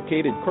 a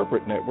dedicated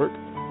corporate network,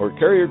 or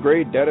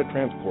carrier-grade data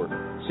transport,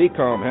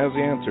 Seacom has the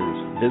answers.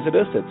 Visit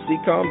us at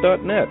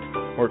seacom.net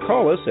or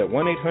call us at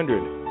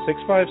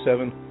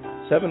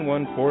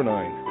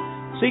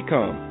 1-800-657-7149.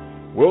 Seacom,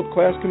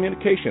 world-class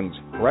communications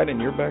right in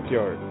your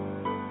backyard.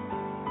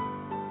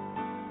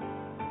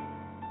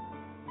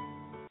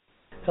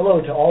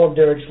 Hello to all of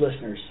Derek's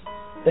listeners.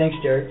 Thanks,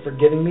 Derek, for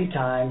giving me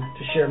time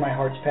to share my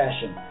heart's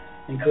passion,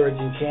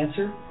 encouraging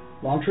cancer,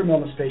 long-term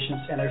illness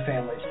patients, and their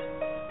families.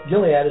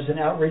 Gilead is an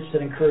outreach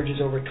that encourages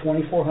over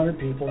 2,400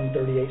 people in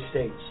 38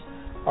 states.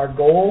 Our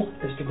goal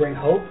is to bring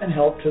hope and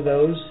help to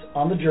those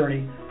on the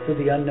journey through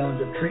the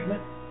unknowns of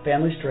treatment,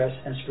 family stress,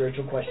 and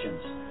spiritual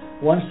questions.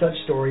 One such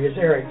story is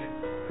Eric,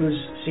 whose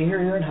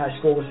senior year in high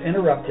school was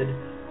interrupted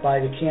by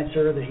the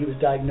cancer that he was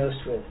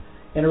diagnosed with,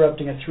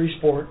 interrupting a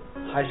 3-sport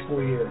high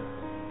school year.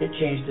 It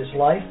changed his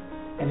life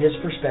and his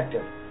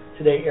perspective.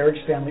 Today,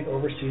 Eric's family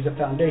oversees a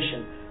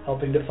foundation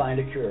helping to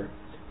find a cure.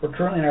 We're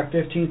currently in our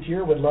 15th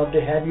year. Would love to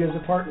have you as a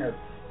partner,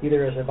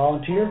 either as a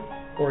volunteer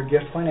or a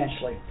gift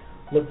financially.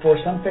 Look for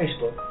us on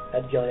Facebook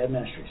at Gilead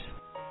Ministries.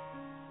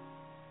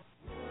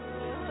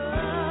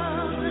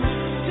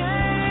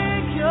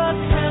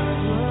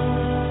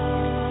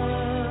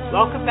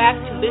 Welcome back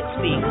to Let's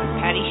Speak with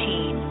Patti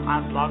Sheen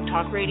on Blog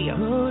Talk Radio.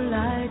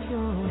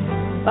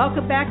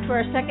 Welcome back to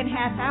our second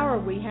half hour.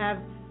 We have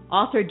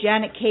author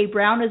Janet K.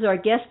 Brown as our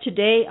guest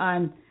today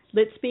on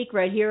Let's Speak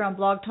right here on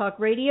Blog Talk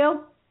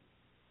Radio.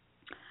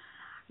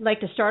 I'd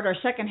like to start our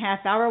second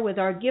half hour with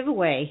our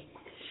giveaway.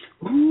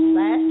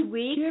 Last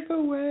week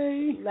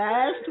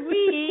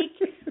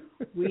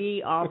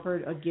we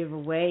offered a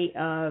giveaway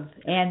of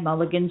Ann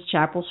Mulligan's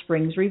Chapel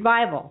Springs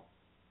Revival.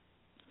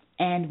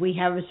 And we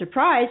have a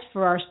surprise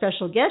for our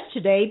special guest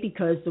today,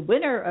 because the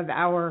winner of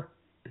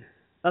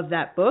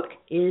that book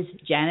is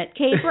Janet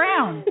K.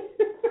 Brown.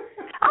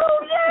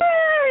 Oh,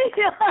 yay!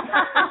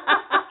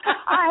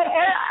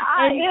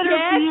 I interviewed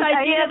Ann,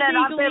 and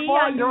I've been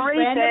wanting to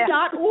read that.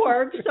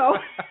 Random.org, so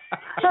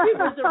it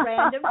was a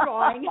random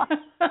drawing.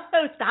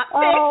 It's not fixed.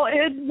 Oh,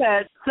 isn't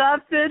that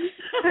something?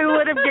 Who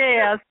would have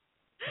guessed?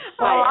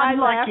 Well, I I'm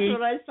laughed lucky.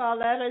 when I saw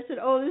that. I said,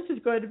 oh, this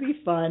is going to be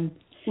fun.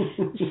 So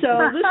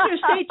listeners,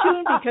 stay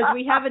tuned, because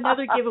we have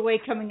another giveaway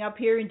coming up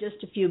here in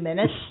just a few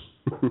minutes.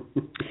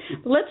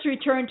 Let's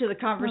return to the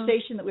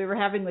conversation that we were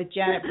having with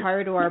Janet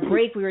prior to our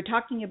break. We were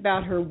talking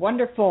about her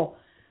wonderful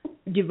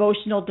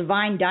devotional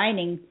Divine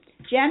Dining.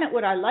 Janet,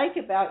 what I like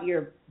about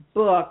your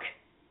book,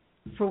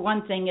 for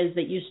one thing, is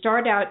that you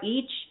start out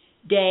each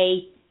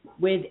day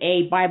with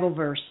a Bible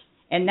verse,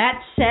 and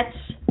that sets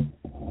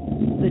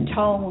the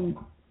tone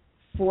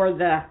for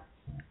the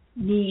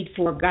need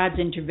for God's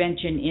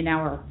intervention in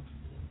our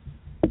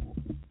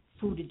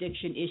food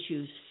addiction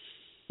issues.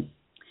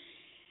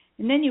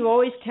 And then you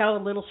always tell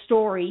a little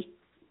story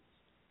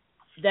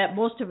that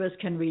most of us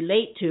can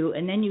relate to,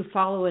 and then you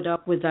follow it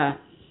up with a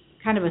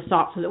kind of a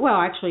thought for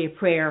a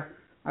prayer.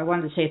 I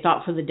wanted to say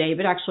thought for the day,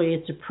 but actually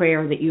it's a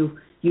prayer that you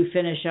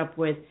finish up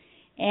with.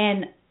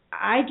 And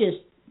I just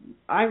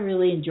I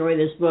really enjoy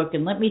this book,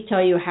 and let me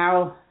tell you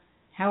how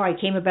I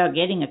came about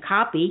getting a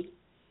copy,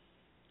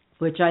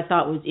 which I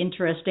thought was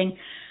interesting.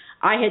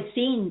 I had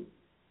seen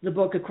the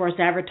book, of course,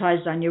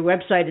 advertised on your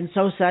website and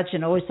such,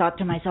 and always thought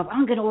to myself,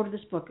 I'm going to order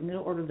this book.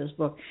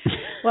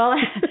 Well,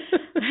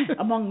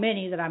 among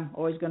many that I'm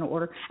always going to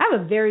order. I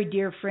have a very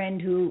dear friend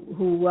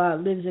who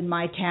lives in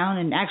my town,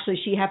 and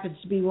actually she happens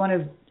to be one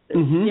of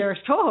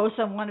Derek's co-hosts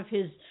on one of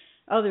his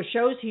other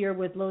shows here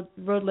with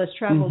Road Less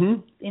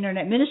Traveled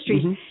Internet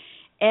Ministries.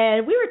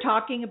 And we were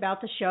talking about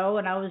the show,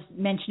 and I was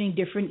mentioning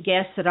different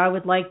guests that I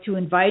would like to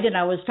invite, and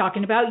I was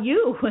talking about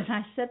you. And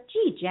I said,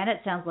 gee, Janet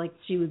sounds like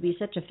she would be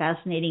such a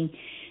fascinating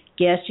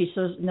guest. She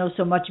knows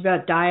so much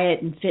about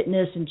diet and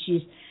fitness, and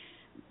she's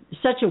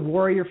such a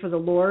warrior for the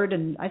Lord,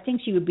 and I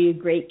think she would be a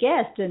great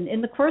guest. And in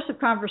the course of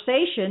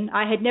conversation,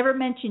 I had never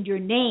mentioned your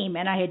name,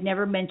 and I had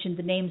never mentioned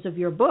the names of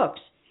your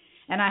books.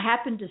 And I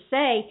happened to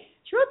say,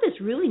 she wrote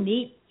this really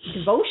neat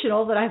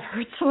devotional that I've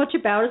heard so much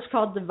about. It's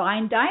called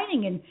Divine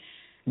Dining,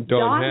 and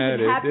Dawn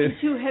happened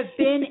to have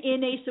been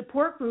in a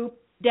support group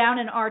down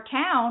in our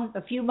town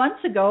a few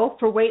months ago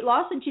for weight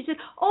loss, and she said,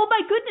 oh my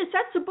goodness,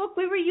 that's the book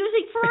we were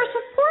using for our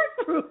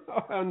support group.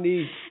 Oh, how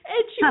neat.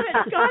 And she went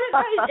and got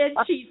it,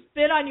 and she's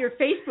been on your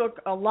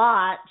Facebook a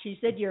lot. She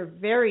said you're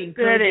very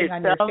encouraging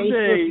on your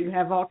Facebook. You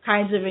have all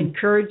kinds of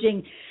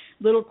encouraging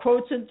little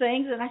quotes and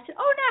things, and I said,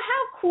 oh, now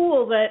how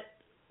cool that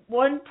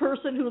one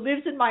person who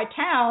lives in my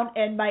town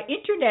and my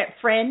internet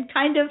friend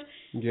kind of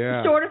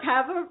sort of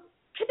have a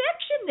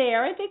connection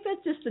there. I think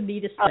that's just the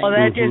neatest thing. Oh,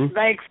 that just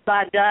makes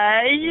my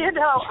day. You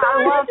know,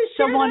 I love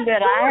someone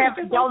that I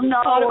don't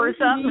know or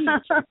something.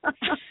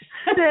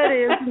 That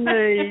is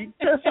neat.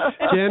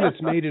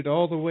 Janet's made it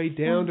all the way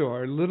down to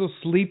our little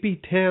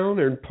sleepy town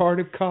and part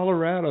of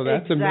Colorado.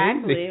 That's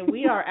amazing. Exactly.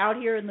 We are out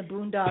here in the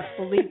boondocks,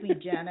 believe me,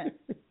 Janet.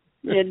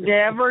 You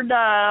never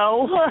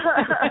know.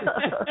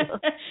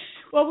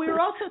 Well, we were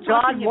also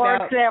talking about... God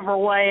works every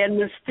way in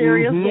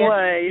mysterious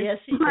ways. Yes,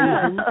 he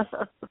does.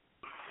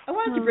 I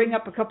wanted to bring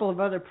up a couple of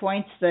other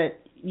points that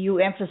you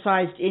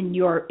emphasized in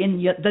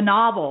the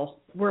novel,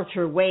 Worth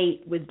Her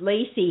Weight, with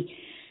Lacey.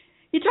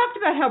 You talked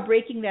about how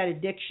breaking that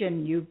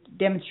addiction, you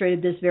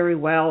demonstrated this very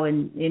well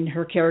in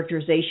her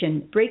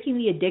characterization, breaking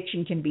the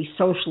addiction can be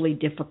socially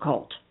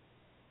difficult.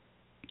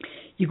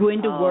 You go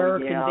into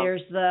work and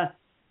there's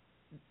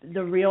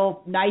the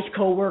real nice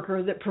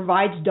coworker that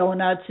provides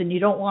donuts and you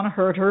don't want to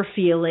hurt her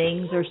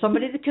feelings, or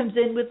somebody that comes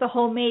in with the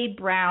homemade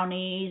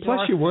brownies.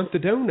 Plus you want the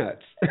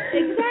donuts.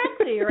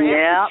 Exactly. Or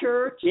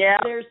after church,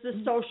 there's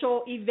the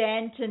social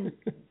event and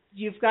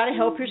you've got to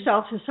help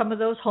yourself to some of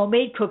those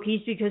homemade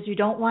cookies because you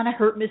don't want to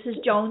hurt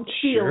Mrs. Jones'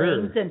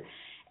 feelings.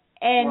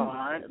 And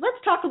let's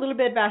talk a little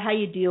bit about how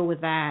you deal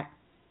with that.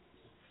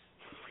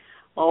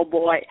 Oh,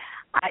 boy.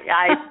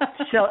 I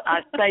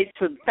state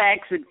some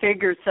facts and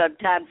figures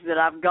sometimes that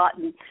I've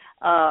gotten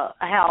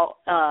how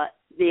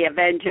the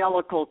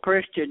evangelical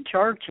Christian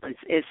church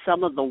is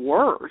some of the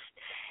worst.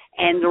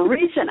 And the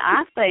reason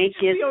I think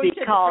is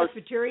because...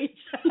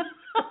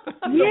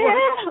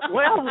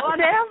 well,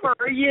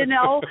 whatever, you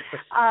know.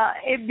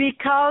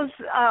 Because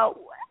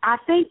I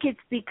think it's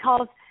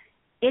because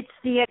it's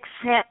the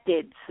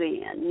accepted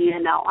sin,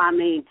 you know. I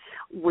mean,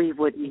 we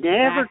would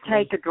never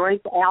take a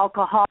drink of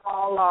alcohol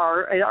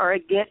or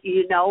get,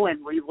 you know,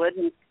 and we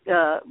wouldn't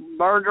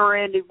murder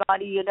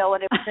anybody, you know,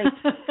 and everything.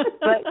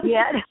 But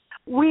yet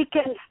we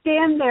can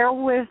stand there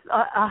with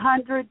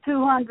 100,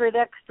 200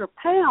 extra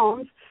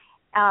pounds,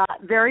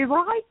 very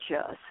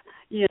righteous,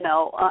 you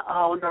know,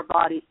 on our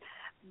bodies.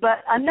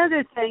 But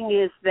another thing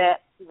is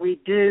that we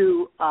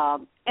do,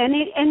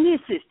 and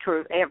this is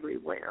true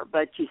everywhere,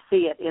 but you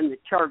see it in the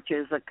church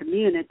as a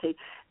community,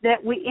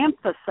 that we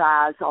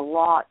emphasize a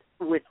lot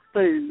with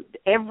food.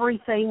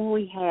 Everything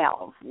we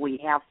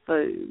have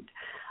food.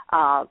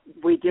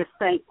 We just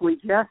think we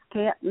just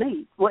can't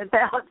meet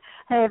without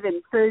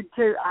having food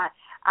too.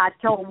 I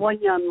told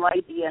one young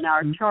lady in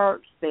our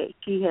church that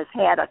she has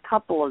had a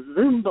couple of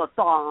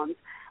Zumba-thons,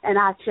 and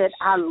I said,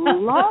 I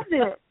love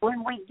it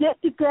when we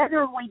get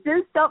together and we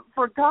do something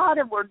for God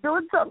and we're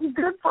doing something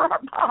good for our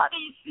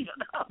bodies, you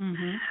know.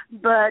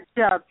 But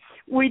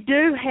we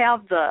do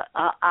have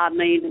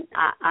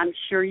I'm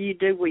sure you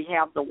do. We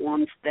have the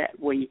ones that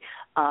we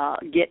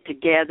get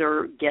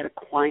together, get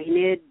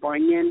acquainted,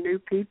 bring in new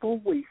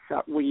people. We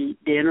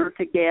eat dinner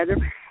together.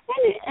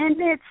 And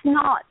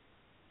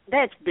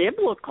that's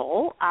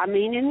biblical. I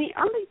mean, in the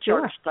early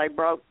church, they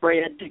broke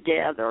bread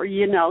together,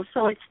 you know,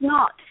 so it's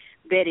not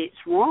that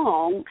it's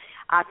wrong.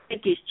 I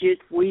think it's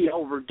just we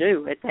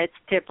overdo it. That's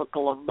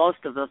typical of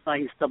most of the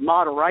things. The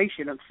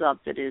moderation of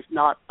something is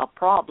not a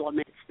problem.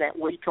 It's that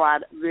we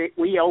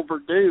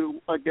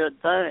overdo a good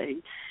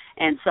thing.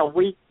 And so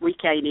we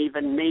can't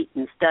even meet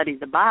and study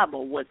the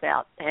Bible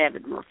without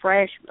having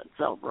refreshments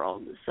over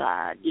on the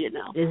side, you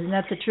know. Isn't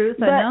that the truth?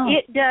 But I know.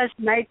 It does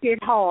make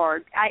it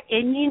hard.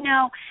 And, you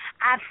know,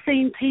 I've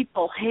seen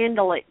people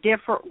handle it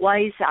different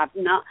ways.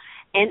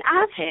 And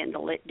I've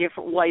handled it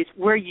different ways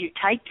where you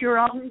take your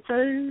own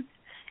food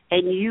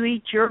and you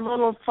eat your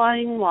little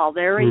thing while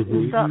they're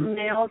eating something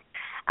else.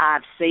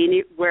 I've seen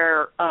it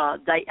where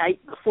they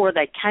ate before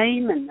they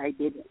came and they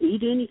didn't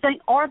eat anything,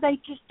 or they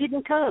just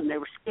didn't come. They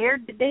were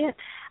scared to death.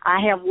 I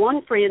have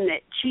one friend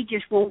that she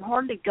just won't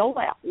hardly go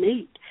out and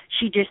eat.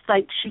 She just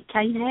thinks she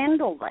can't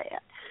handle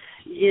that,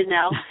 you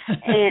know.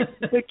 And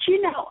but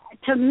you know,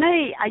 to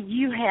me,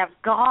 you've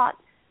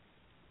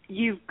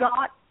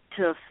got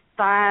to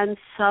find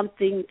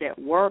something that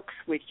works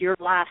with your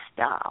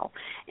lifestyle.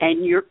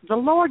 And the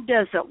Lord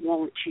doesn't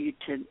want you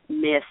to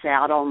miss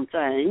out on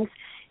things.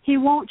 He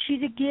wants you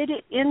to get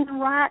it in the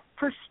right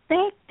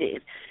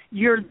perspective.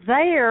 You're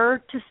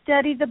there to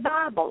study the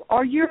Bible,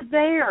 or you're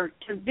there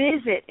to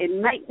visit and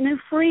make new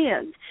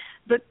friends.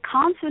 But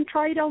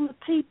concentrate on the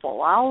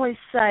people. I always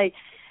say,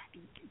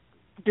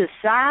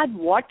 decide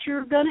what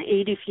you're going to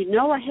eat. If you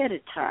know ahead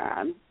of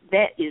time,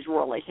 that is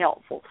really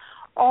helpful.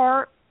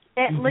 Or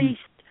at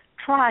least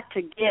try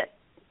to get,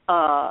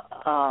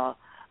 as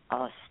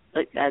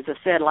I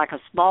said, like a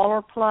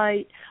smaller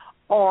plate,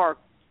 or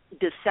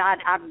decide.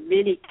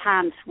 Many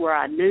times where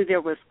I knew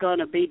there was going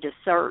to be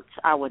desserts,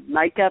 I would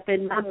make up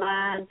in my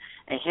mind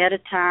ahead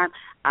of time,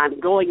 I'm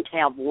going to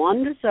have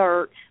one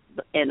dessert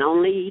and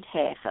only eat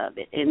half of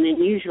it. And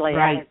then usually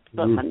I have to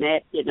put my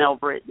napkin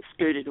over it and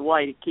scoot it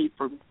away to keep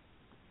from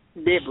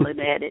nibbling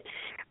at it.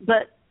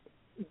 But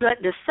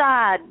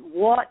decide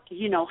what,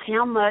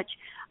 how much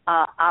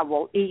I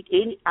will eat.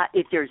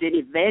 If there's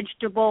any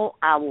vegetable,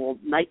 I will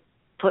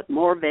put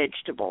more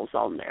vegetables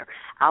on there.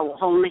 I will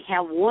only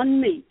have one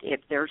meat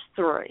if there's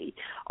 3.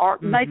 Or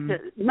make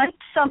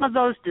some of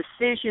those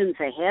decisions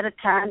ahead of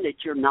time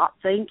that you're not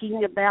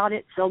thinking about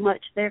it so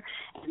much there,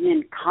 and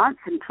then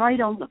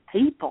concentrate on the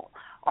people,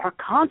 or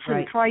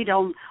concentrate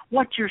on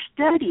what you're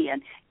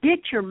studying.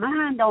 Get your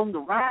mind on the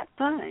right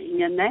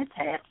thing, and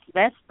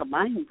that's the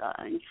main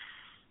thing.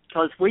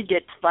 Because we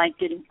get to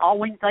thinking, all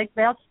we think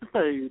about is the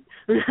food.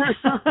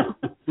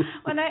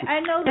 Well, I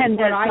know that and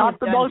what that's I not have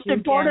the done most too,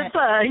 important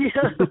Janet.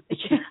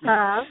 thing.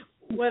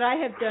 What I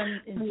have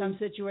done in some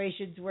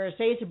situations where,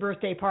 say it's a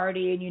birthday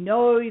party and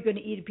you're going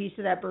to eat a piece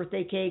of that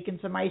birthday cake and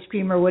some ice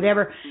cream or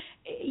whatever,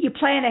 you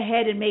plan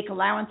ahead and make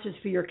allowances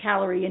for your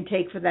calorie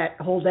intake for that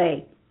whole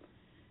day.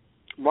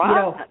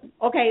 Right.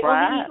 Only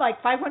eat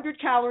like 500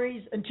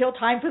 calories until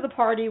time for the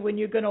party when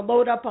you're going to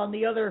load up on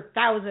the other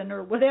 1,000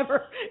 or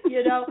whatever,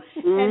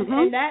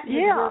 and that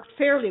has worked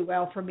fairly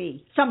well for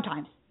me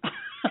sometimes.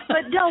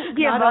 But don't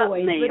give Not up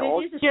always, meals. but it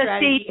is a Just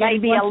strategy. eat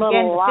maybe and a once little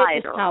again, lighter.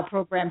 The Fitness Pal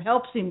program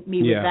helps me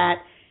with that,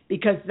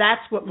 because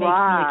that's what makes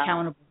me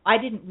accountable. I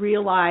didn't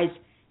realize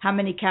how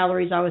many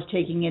calories I was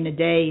taking in a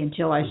day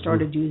until I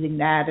started using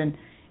that,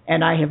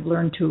 and I have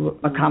learned to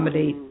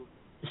accommodate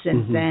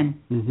since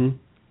then.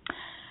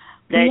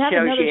 That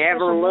shows you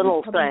every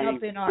little thing.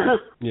 Up in our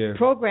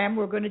program,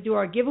 we're going to do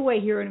our giveaway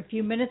here in a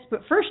few minutes.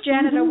 But first,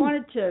 Janet, I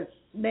wanted to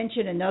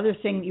mention another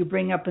thing that you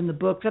bring up in the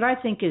book that I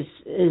think is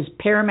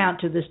paramount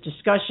to this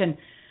discussion.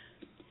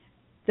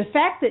 The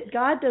fact that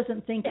God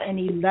doesn't think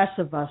any less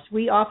of us.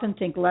 We often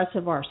think less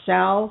of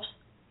ourselves,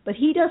 but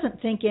He doesn't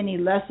think any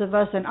less of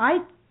us. And I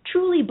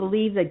truly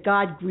believe that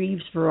God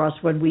grieves for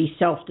us when we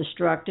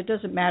self-destruct. It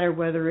doesn't matter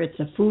whether it's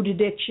a food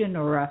addiction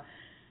or a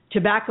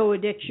tobacco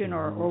addiction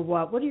or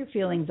what. What are your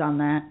feelings on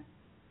that?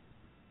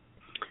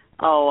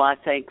 Oh, I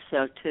think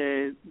so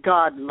too.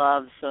 God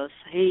loves us.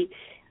 He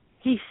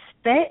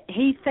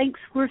thinks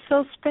we're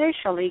so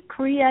special. He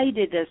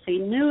created us. He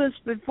knew us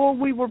before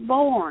we were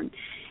born.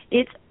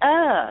 It's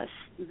us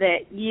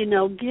that,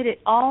 get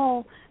it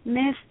all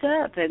messed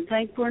up and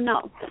think we're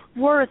not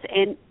worth.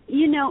 And,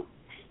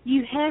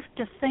 you have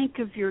to think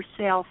of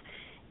yourself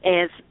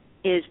as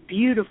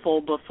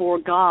beautiful before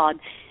God.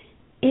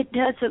 It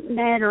doesn't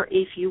matter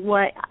if you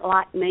weigh,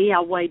 like me,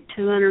 I weighed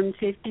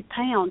 250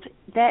 pounds.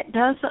 That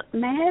doesn't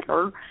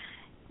matter.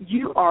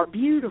 You are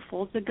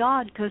beautiful to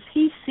God because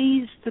He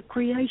sees the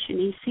creation.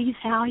 He sees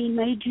how He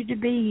made you to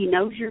be. He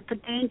knows your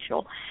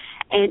potential.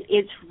 And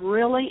it's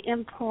really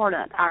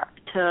important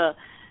to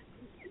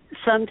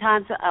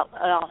sometimes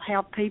I'll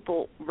have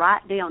people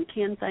write down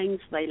 10 things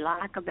they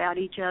like about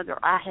each other.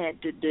 I had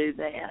to do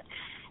that.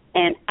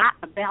 And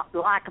about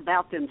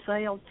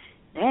themselves.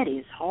 That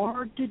is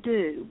hard to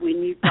do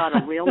when you've got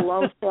a real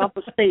low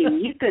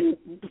self-esteem. You can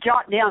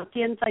jot down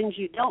 10 things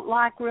you don't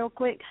like real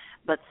quick,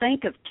 but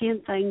think of 10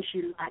 things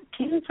you like,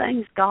 10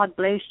 things God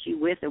blessed you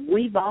with, and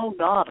we've all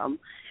got them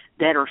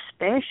that are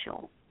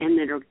special and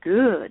that are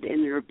good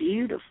and that are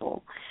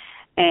beautiful.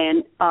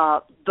 And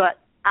but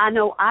I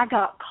know I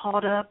got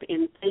caught up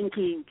in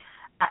thinking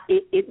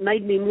it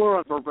made me more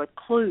of a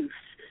recluse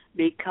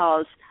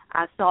because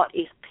I thought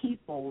if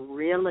people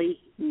really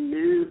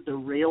knew the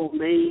real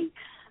me,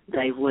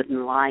 they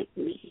wouldn't like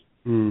me,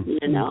 And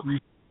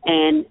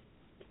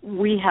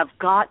you've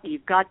got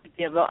to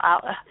give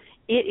up.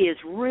 It is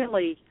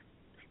really,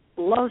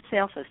 low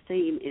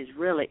self-esteem is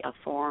really a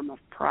form of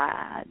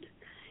pride.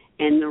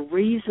 And the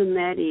reason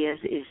that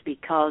is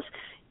because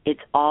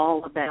it's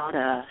all about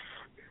us.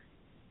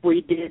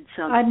 We did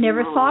something I'd never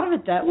wrong. Thought of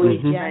it that way,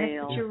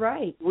 Janet, but you're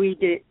right. We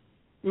did.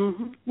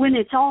 When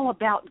it's all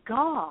about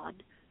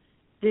God,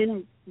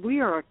 then we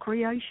are a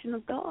creation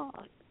of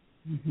God,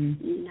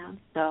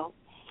 so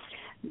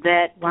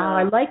that. Wow,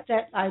 I like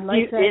that. I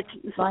like that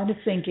line of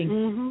thinking.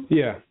 Mm-hmm.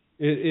 Yeah.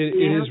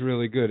 It is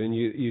really good, and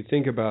you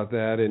think about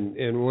that,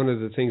 and one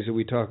of the things that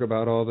we talk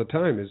about all the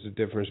time is the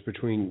difference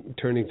between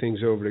turning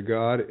things over to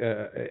God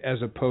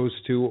as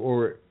opposed to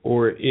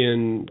or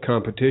in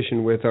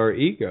competition with our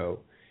ego,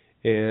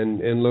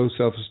 and low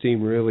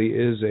self-esteem really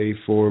is a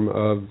form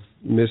of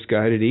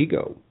misguided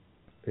ego,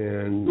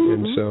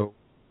 and so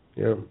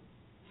yeah.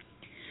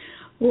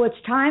 Well,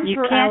 it's time you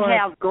for can't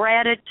have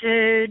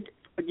gratitude.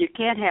 You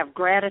can't have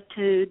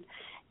gratitude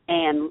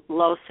and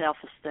low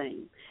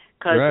self-esteem.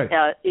 Because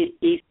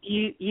if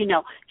you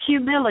know,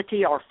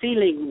 humility or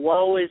feeling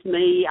woe is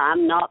me,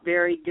 I'm not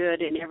very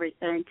good and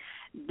everything,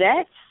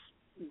 that's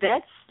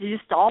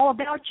just all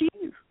about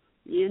you,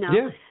 you know.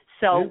 Yeah.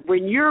 So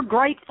when you're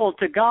grateful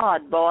to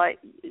God, boy,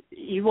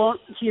 you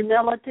want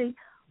humility,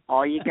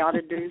 all you got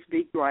to do is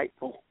be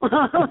grateful.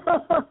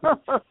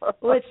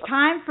 Well, it's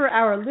time for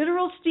our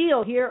literal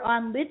steal here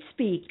on Lit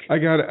Speak.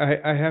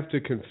 I have to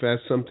confess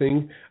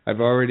something.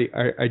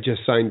 I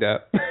just signed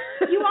up.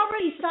 You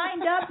already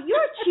signed up?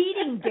 You're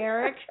cheating,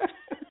 Derek.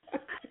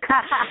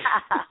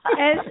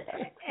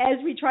 As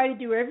we try to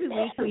do every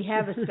week, we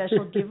have a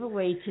special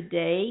giveaway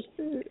today.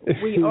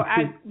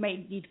 I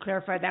may need to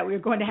clarify that. We're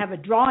going to have a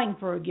drawing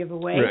for a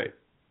giveaway. Right.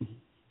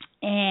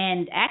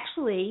 And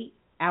actually,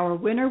 our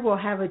winner will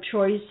have a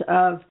choice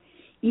of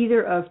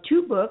either of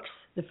two books.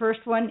 The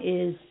first one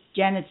is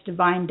Janet's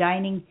Divine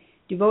Dining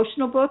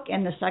devotional book,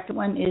 and the second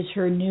one is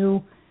her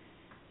new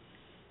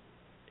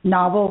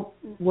novel,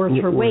 Worth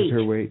Her Weight.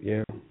 Worth Her Weight,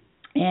 yeah.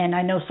 And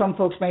I know some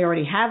folks may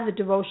already have the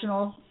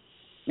devotional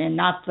and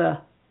not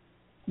the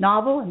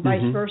novel, and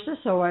vice versa.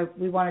 So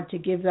we wanted to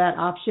give that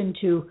option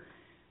to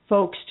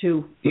folks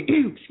to,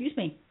 excuse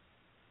me.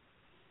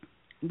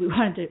 We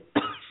wanted to,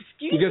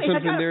 you got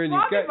something there and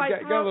you got a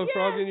little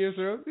frog in your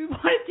throat? We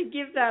wanted to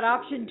give that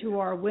option to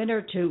our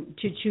winner to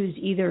choose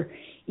either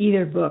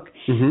book.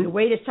 The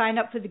way to sign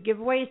up for the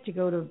giveaway is to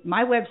go to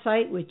my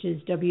website, which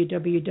is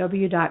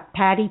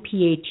www.patti,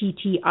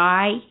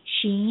 P-A-T-T-I,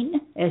 Sheen,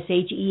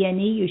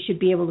 S-H-E-N-E. You should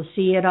be able to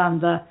see it on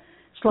the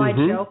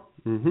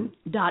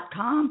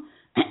slideshow.com.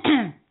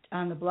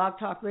 On the Blog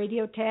Talk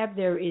Radio tab,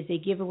 there is a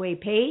giveaway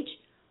page.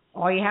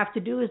 All you have to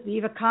do is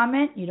leave a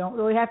comment. You don't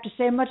really have to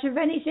say much of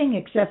anything,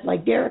 except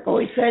like Derek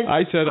always says,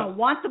 I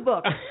want the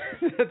book.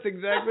 That's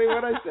exactly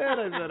what I said.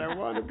 I said, I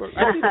want a book.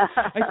 I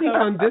think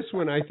on this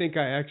one, I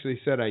actually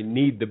said I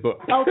need the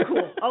book. Oh,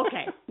 cool.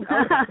 Okay.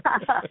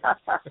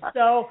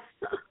 So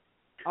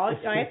all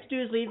I have to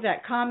do is leave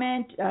that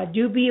comment.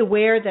 Do be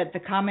aware that the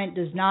comment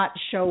does not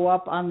show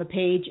up on the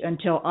page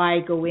until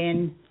I go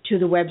in to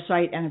the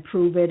website and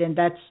approve it, and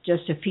that's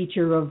just a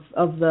feature of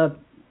the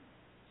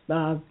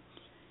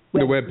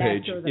the web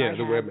page,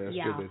 the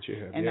webmaster that you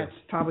have, and that's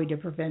probably to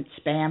prevent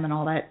spam and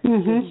all that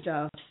good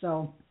stuff.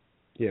 So,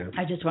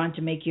 I just wanted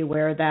to make you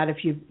aware of that. If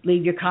you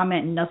leave your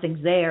comment and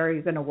nothing's there,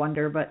 you're going to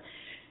wonder. But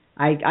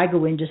I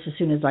go in just as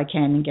soon as I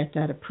can and get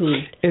that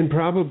approved. And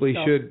probably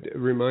should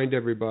remind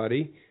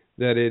everybody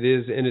that it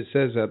is, and it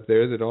says up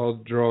there that all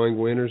drawing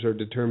winners are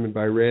determined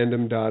by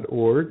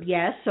random.org.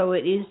 Yes, so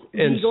it is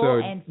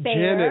legal and fair.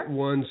 Janet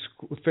won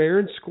fair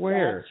and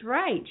square. That's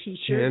right, she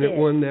sure Janet did.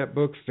 won that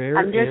book fair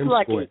and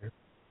lucky. Square.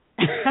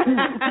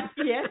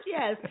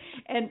 Yes.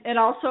 And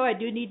also I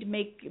do need to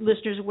make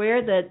listeners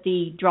aware that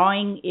the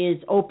drawing is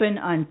open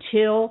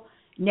until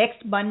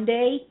next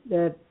Monday,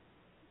 the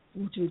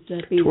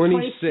 26th.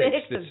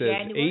 It says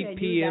January. 8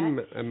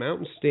 p.m.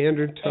 Mountain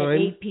Standard Time. At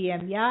 8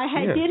 p.m. Yeah,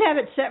 I did have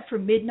it set for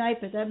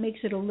midnight, but that makes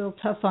it a little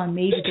tough on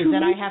me because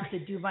then I have to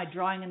do my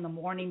drawing in the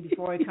morning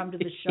before I come to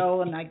the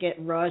show, and I get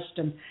rushed,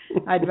 and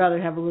I'd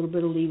rather have a little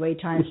bit of leeway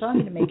time, so I'm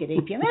going to make it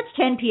 8 p.m. That's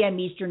 10 p.m.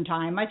 Eastern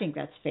Time. I think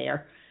that's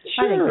fair.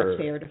 Sure. I think that's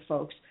fair to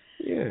folks.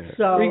 Yeah.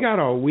 So, we got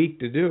all week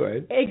to do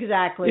it.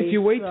 Exactly. If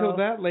you wait till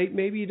that late,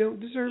 maybe you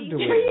don't deserve to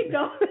wait. There you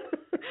go.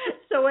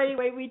 So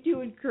anyway, we do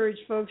encourage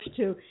folks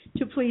to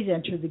please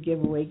enter the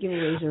giveaway.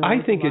 Giveaways are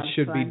I think it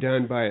should fun. be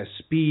done by a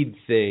speed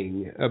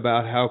thing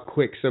about how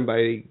quick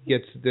somebody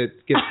gets their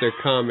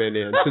comment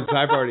in. Since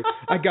I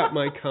got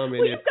my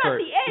comment in you've got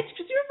first. the edge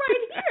because you're right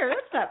here.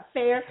 That's not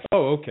fair.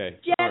 Oh, okay.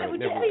 Janet, right,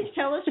 would you please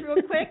tell us real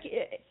quick,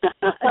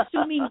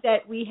 assuming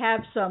that we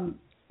have some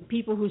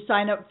people who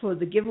sign up for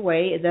the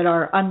giveaway that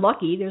are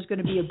unlucky, there's going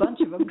to be a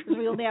bunch of them because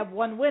we only have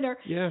one winner.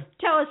 Yeah.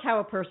 Tell us how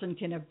a person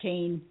can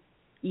obtain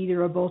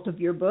either or both of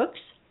your books,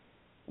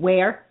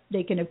 where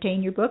they can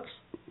obtain your books.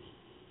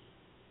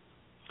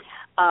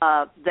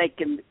 They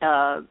can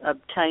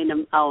obtain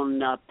them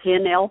on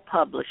Pinnell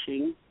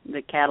Publishing,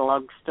 the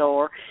catalog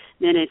store.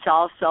 Then it's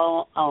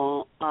also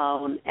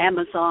on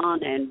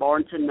Amazon and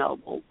Barnes &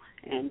 Noble.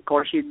 And, of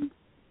course, you can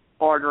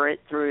order it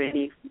through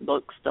any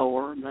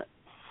bookstore. But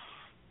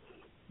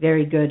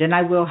very good. And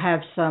I will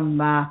have some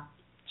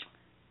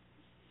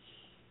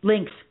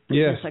links.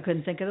 Yes. I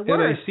couldn't think of the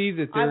word. And I see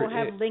that I will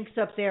have links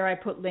up there. I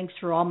put links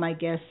for all my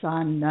guests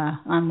on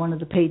one of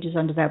the pages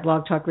under that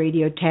Blog Talk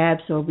Radio tab,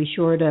 so be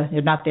sure to,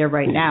 they're not there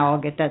right now,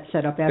 I'll get that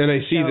set up after the show. And I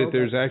see that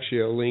there's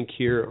actually a link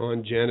here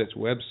on Janet's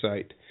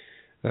website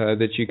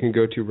that you can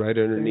go to right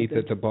underneath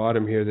at the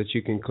bottom here that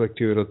you can click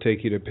to. It'll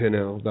take you to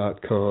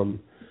Pinnell.com.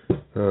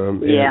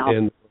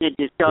 And it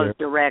just goes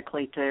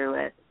directly to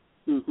it.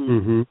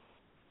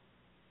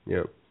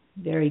 Yeah.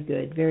 Very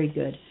good, very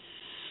good.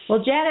 Well,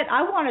 Janet,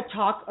 I want to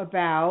talk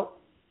about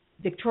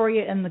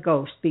Victoria and the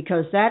Ghost,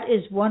 because that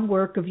is one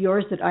work of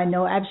yours that I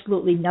know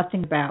absolutely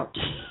nothing about,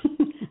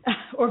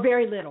 or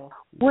very little.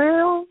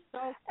 Well,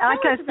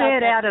 like I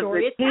said, out of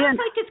story. the It sounds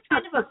like it's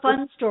kind of a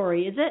fun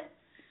story, is it?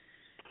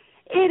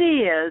 It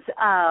is.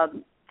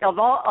 Of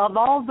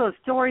all the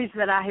stories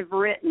that I have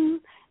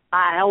written,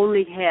 I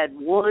only had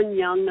one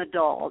young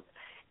adult,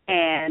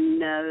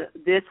 and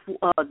the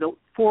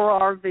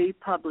 4RV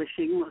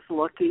Publishing was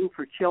looking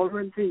for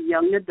children's and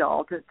young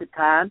adult at the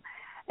time,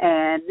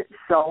 and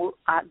so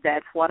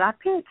that's what I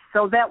pitched.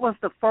 So that was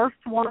the first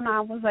one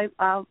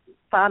I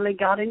finally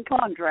got in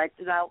contract,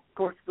 and I, of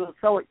course, was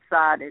so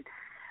excited.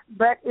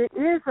 But it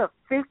is a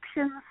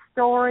fiction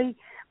story,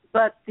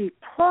 but the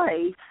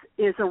place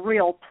is a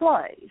real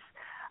place.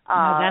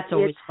 That's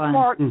always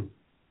fun.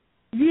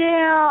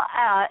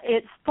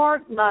 It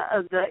sparked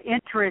the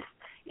interest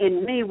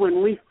in me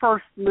when we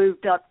first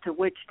moved up to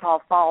Wichita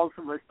Falls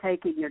and was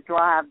taking a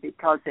drive,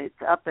 because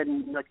it's up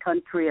in the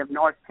country of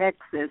North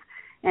Texas,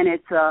 and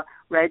it's a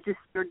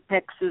registered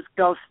Texas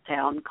ghost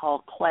town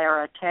called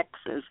Clara,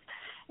 Texas.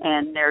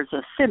 And there's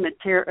a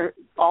cemetery.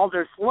 All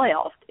there's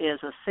left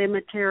is a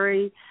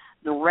cemetery,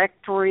 the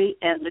rectory,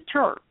 and the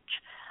church.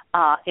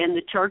 And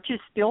the church is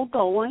still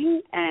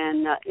going,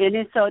 and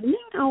it's a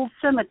neat little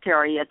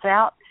cemetery. It's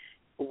out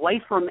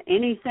away from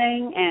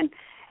anything, and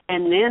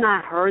then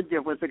I heard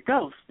there was a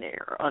ghost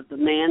there of the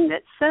man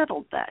that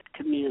settled that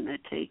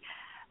community.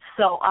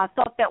 So I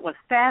thought that was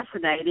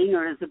fascinating. It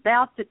was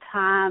about the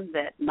time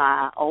that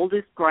my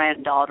oldest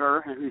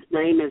granddaughter, whose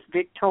name is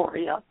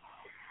Victoria,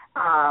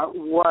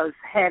 was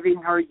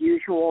having her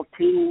usual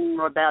teen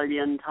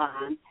rebellion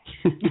time.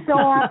 So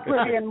I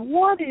put in,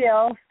 what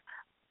if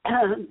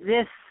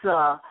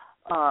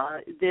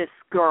this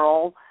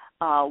girl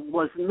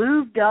was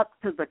moved up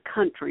to the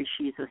country.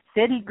 She's a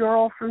city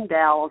girl from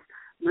Dallas,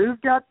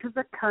 moved up to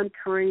the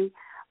country,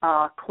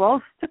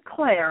 close to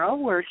Clara,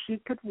 where she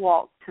could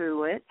walk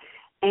to it.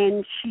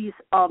 And she's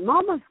a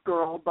mama's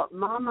girl, but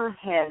mama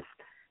has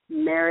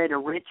married a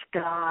rich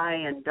guy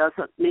and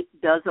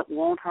doesn't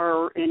want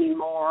her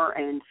anymore,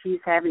 and she's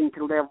having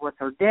to live with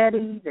her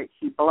daddy that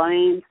she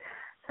blames.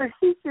 So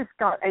she's just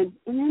got, and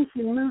then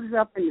she moves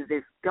up into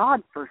this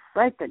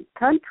godforsaken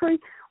country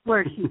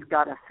where she's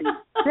got a few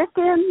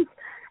chickens,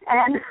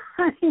 and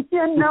it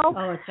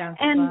sounds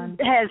and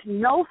fun. has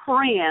no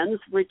friends,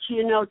 which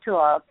to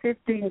a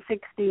 15,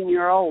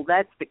 16-year-old,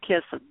 that's the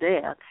kiss of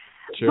death.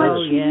 Sure.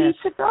 But she needs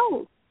to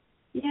go,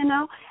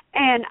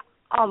 and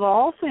of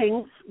all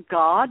things,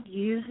 God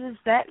uses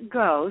that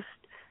ghost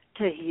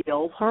to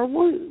heal her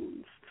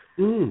wounds,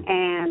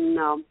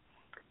 and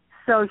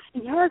so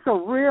she has a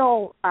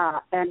real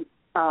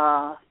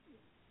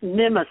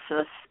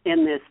nemesis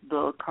in this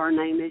book. Her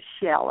name is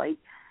Shelley,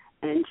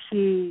 and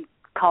she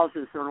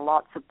causes her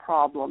lots of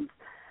problems.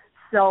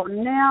 So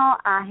now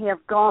I have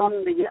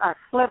I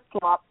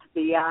flip-flopped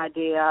the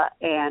idea,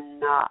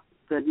 and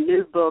the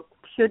new book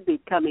should be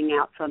coming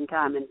out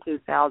sometime in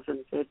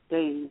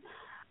 2015,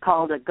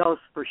 called A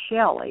Ghost for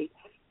Shelley,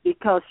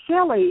 because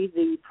Shelley,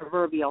 the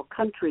proverbial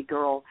country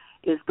girl,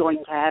 is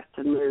going to have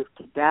to move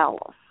to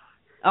Dallas.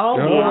 Oh,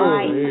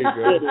 there you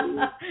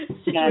go.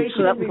 Situation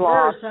in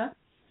reverse, huh?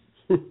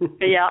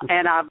 Yeah,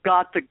 and I've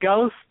got the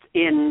ghost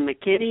in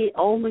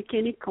old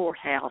McKinney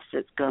Courthouse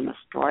that's going to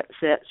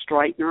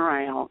straighten her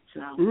out.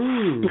 So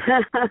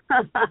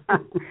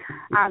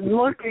I'm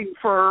looking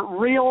for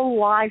real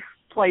life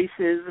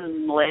places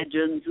and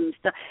legends and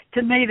stuff.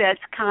 To me, that's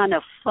kind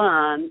of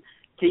fun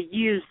to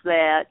use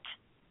that,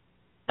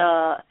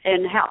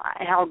 and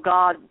how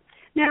God.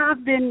 Now,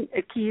 I've been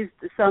accused,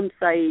 some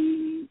say,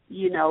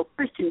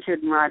 Christians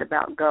shouldn't write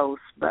about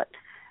ghosts, but,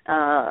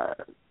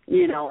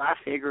 I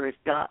figure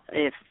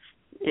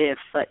if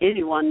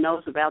anyone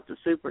knows about the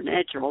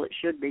supernatural, it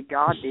should be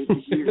God. He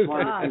could use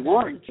one if he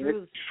wanted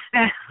to.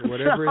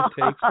 Whatever it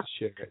takes to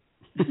share it.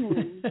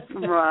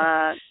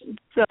 Right.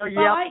 So, I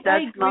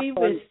my agree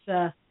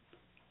with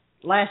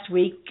last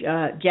week,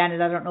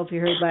 Janet, I don't know if you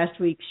heard last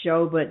week's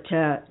show, but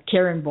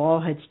Karen Ball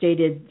had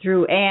stated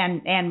through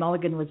Ann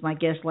Mulligan was my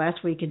guest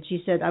last week, and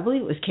she said, I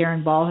believe it was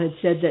Karen Ball had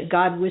said that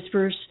God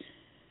whispers.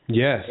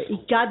 Yes.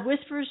 God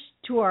whispers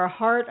to our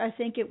heart, I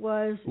think it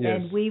was,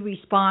 yes. and we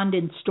respond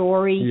in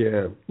story.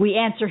 Yeah. We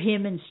answer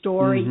him in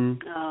story.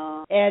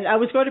 Mm-hmm. And I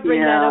was going to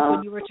bring that up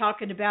when you were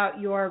talking about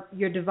your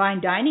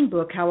Divine Dining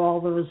book, how all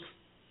those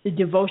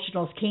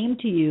devotionals came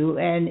to you,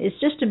 and it's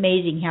just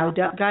amazing how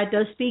God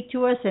does speak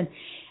to us. And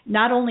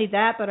not only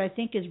that, but I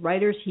think as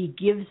writers, he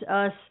gives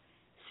us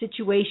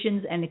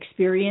situations and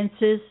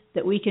experiences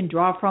that we can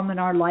draw from in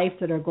our life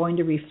that are going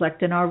to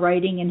reflect in our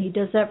writing, and he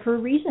does that for a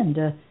reason,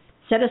 to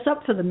set us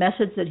up for the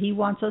message that he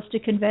wants us to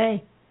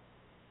convey.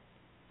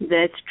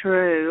 That's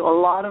true. A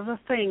lot of the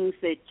things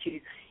that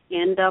you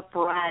end up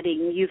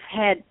writing, you've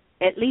had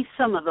at least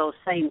some of those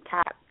same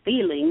type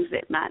feelings.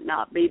 It might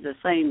not be the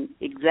same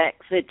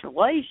exact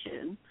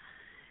situation,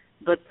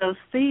 but those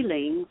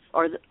feelings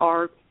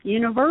are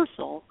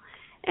universal.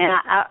 And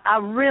I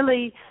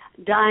really,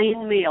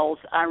 Diane Mills,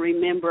 I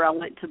remember I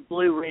went to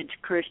Blue Ridge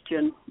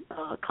Christian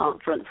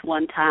Conference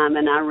one time,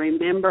 and I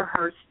remember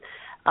her,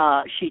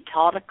 she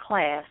taught a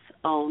class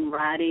on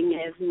writing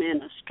as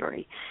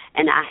ministry,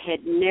 and I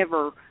had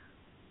never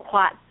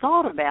quite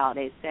thought about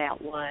it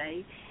that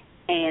way,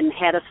 and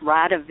had us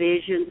write a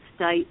vision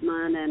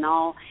statement and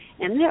all,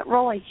 and that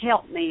really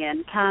helped me.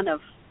 And kind of,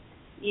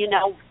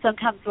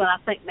 sometimes when I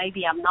think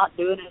maybe I'm not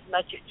doing as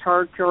much at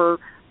church or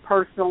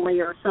personally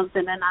or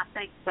something, and I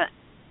think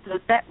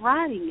that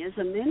writing is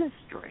a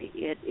ministry.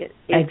 It's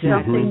Exactly.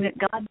 something that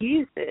God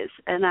uses,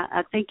 and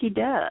I think He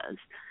does.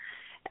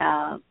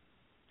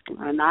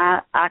 And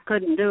I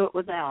couldn't do it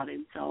without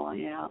Him. So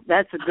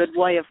that's a good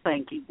way of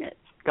thinking it.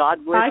 God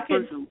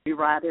whispers and we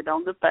write it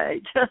on the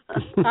page.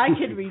 I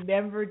can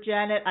remember,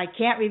 Janet. I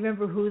can't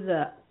remember who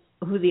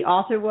the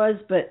author was,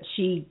 but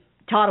she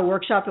taught a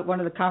workshop at one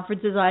of the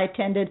conferences I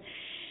attended,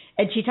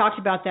 and she talked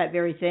about that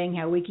very thing,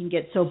 how we can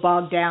get so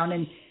bogged down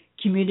in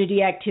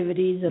community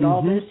activities and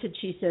all this. And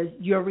she says,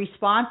 your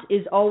response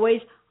is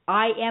always,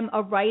 I am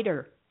a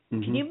writer.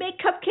 Can you make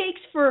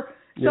cupcakes for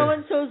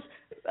so-and-so's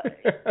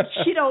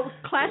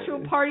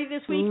classroom party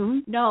this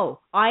week? No,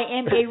 I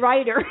am a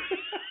writer.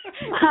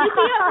 Can you be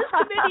on this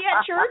committee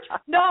at church?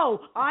 No,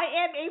 I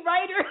am a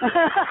writer.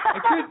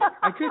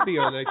 I could be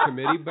on that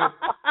committee, but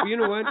you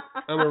know what?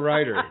 I'm a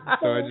writer,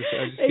 so I just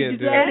can't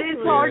do it. And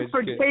it's hard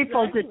for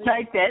people to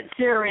take that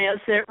serious.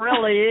 It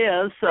really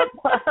is.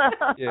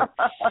 Yeah.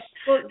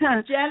 Well,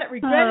 Janet,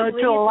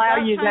 regrettably, to allow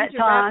you it's about that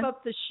time time to wrap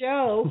up the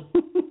show.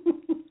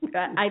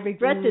 I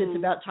regret that it's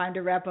about time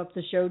to wrap up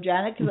the show,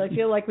 Janet, because I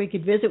feel like we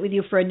could visit with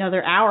you for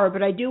another hour.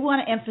 But I do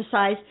want to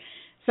emphasize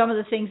some of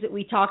the things that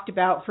we talked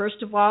about.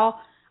 First of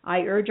all,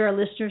 I urge our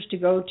listeners to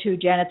go to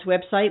Janet's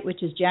website,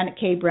 which is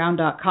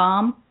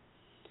janetkbrown.com.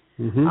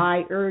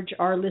 I urge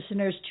our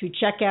listeners to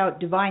check out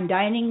Divine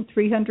Dining,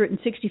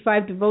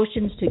 365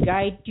 devotions to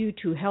guide you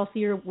to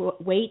healthier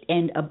weight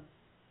and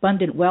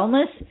abundant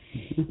wellness.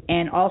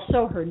 And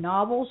also her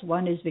novels.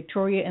 One is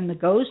Victoria and the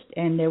Ghost,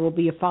 and there will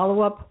be a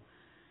follow-up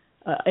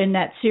in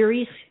that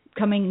series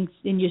coming,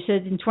 and you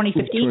said in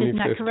 2015, isn't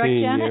that correct,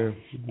 Janet?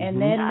 Yeah.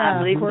 And then,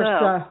 of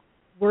course,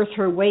 Worth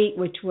Her Weight,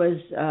 which was,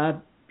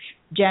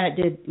 Janet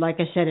did, like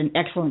I said, an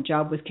excellent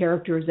job with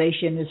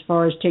characterization as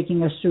far as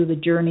taking us through the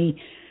journey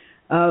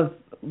of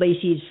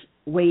Lacey's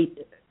weight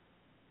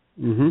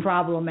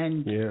problem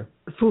and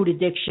food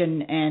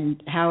addiction,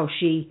 and how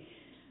she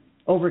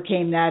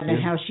overcame that,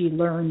 and how she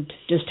learned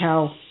just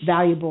how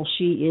valuable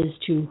she is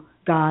to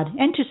God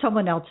and to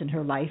someone else in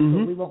her life.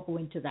 But we won't go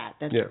into that.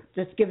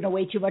 That's giving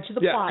away too much of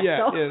the plot.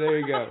 There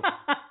you go.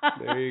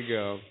 There you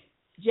go.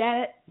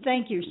 Janet,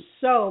 thank you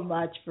so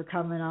much for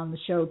coming on the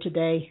show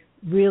today.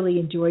 Really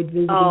enjoyed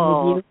visiting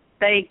with you.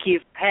 Thank you,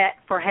 Pat,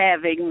 for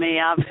having me.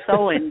 I've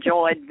so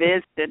enjoyed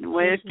visiting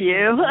with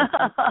you.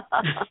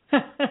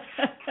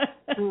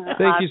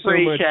 Thank you so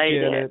much,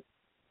 Janet.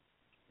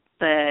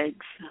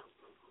 Thanks.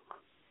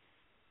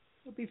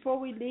 Before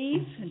we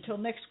leave, until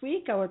next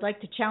week, I would like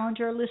to challenge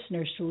our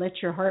listeners to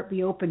let your heart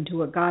be open to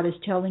what God is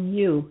telling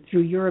you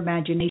through your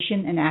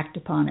imagination and act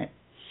upon it.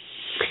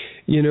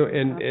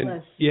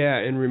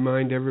 And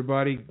remind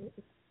everybody,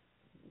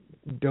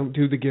 don't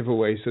do the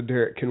giveaway so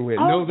Derek can win.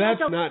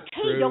 That's not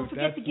true. Hey, don't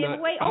forget the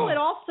giveaway. And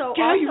also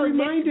you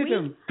reminded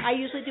him. I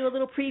usually do a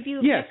little preview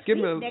of next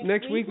week.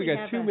 Next week we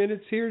got 2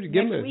 minutes here to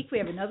give him. Next week we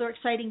have another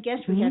exciting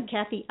guest. We have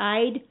Kathy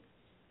Ide.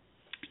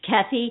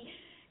 Kathy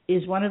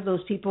is one of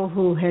those people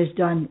who has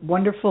done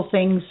wonderful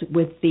things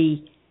with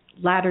the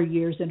latter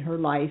years in her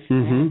life.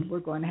 And we're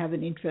going to have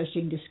an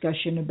interesting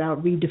discussion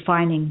about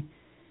redefining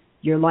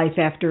your life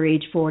after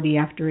age 40,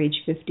 after age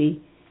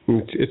 50.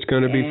 It's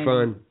going to be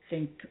fun. I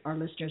think our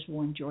listeners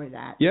will enjoy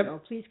that. Yep. So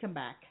please come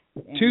back.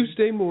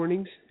 Tuesday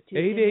mornings, 8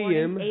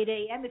 a.m. 8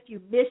 a.m. If you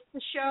missed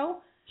the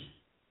show,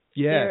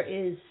 there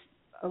is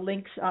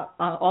links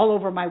all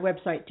over my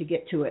website to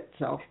get to it.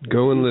 So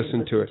go and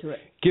listen to it.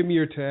 Give me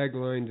your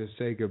tagline to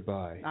say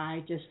goodbye. I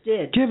just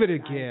did. Give it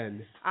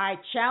again. I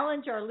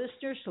challenge our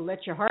listeners to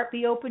let your heart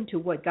be open to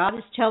what God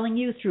is telling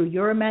you through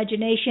your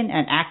imagination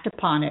and act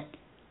upon it.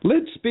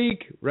 Let's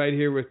speak right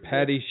here with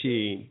Patti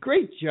Sheen.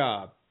 Great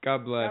job.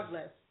 God bless. God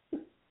bless.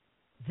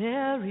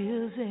 There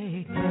is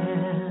a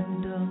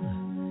candle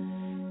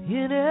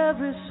in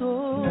every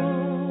soul,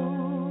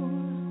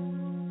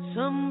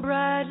 some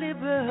brightly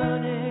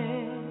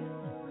burning,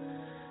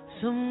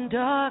 some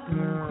dark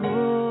and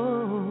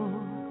cold.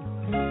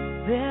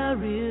 There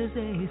is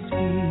a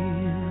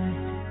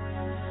spirit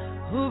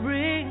who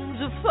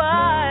brings a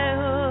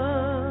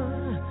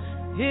fire,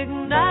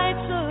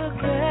 ignites a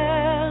flame.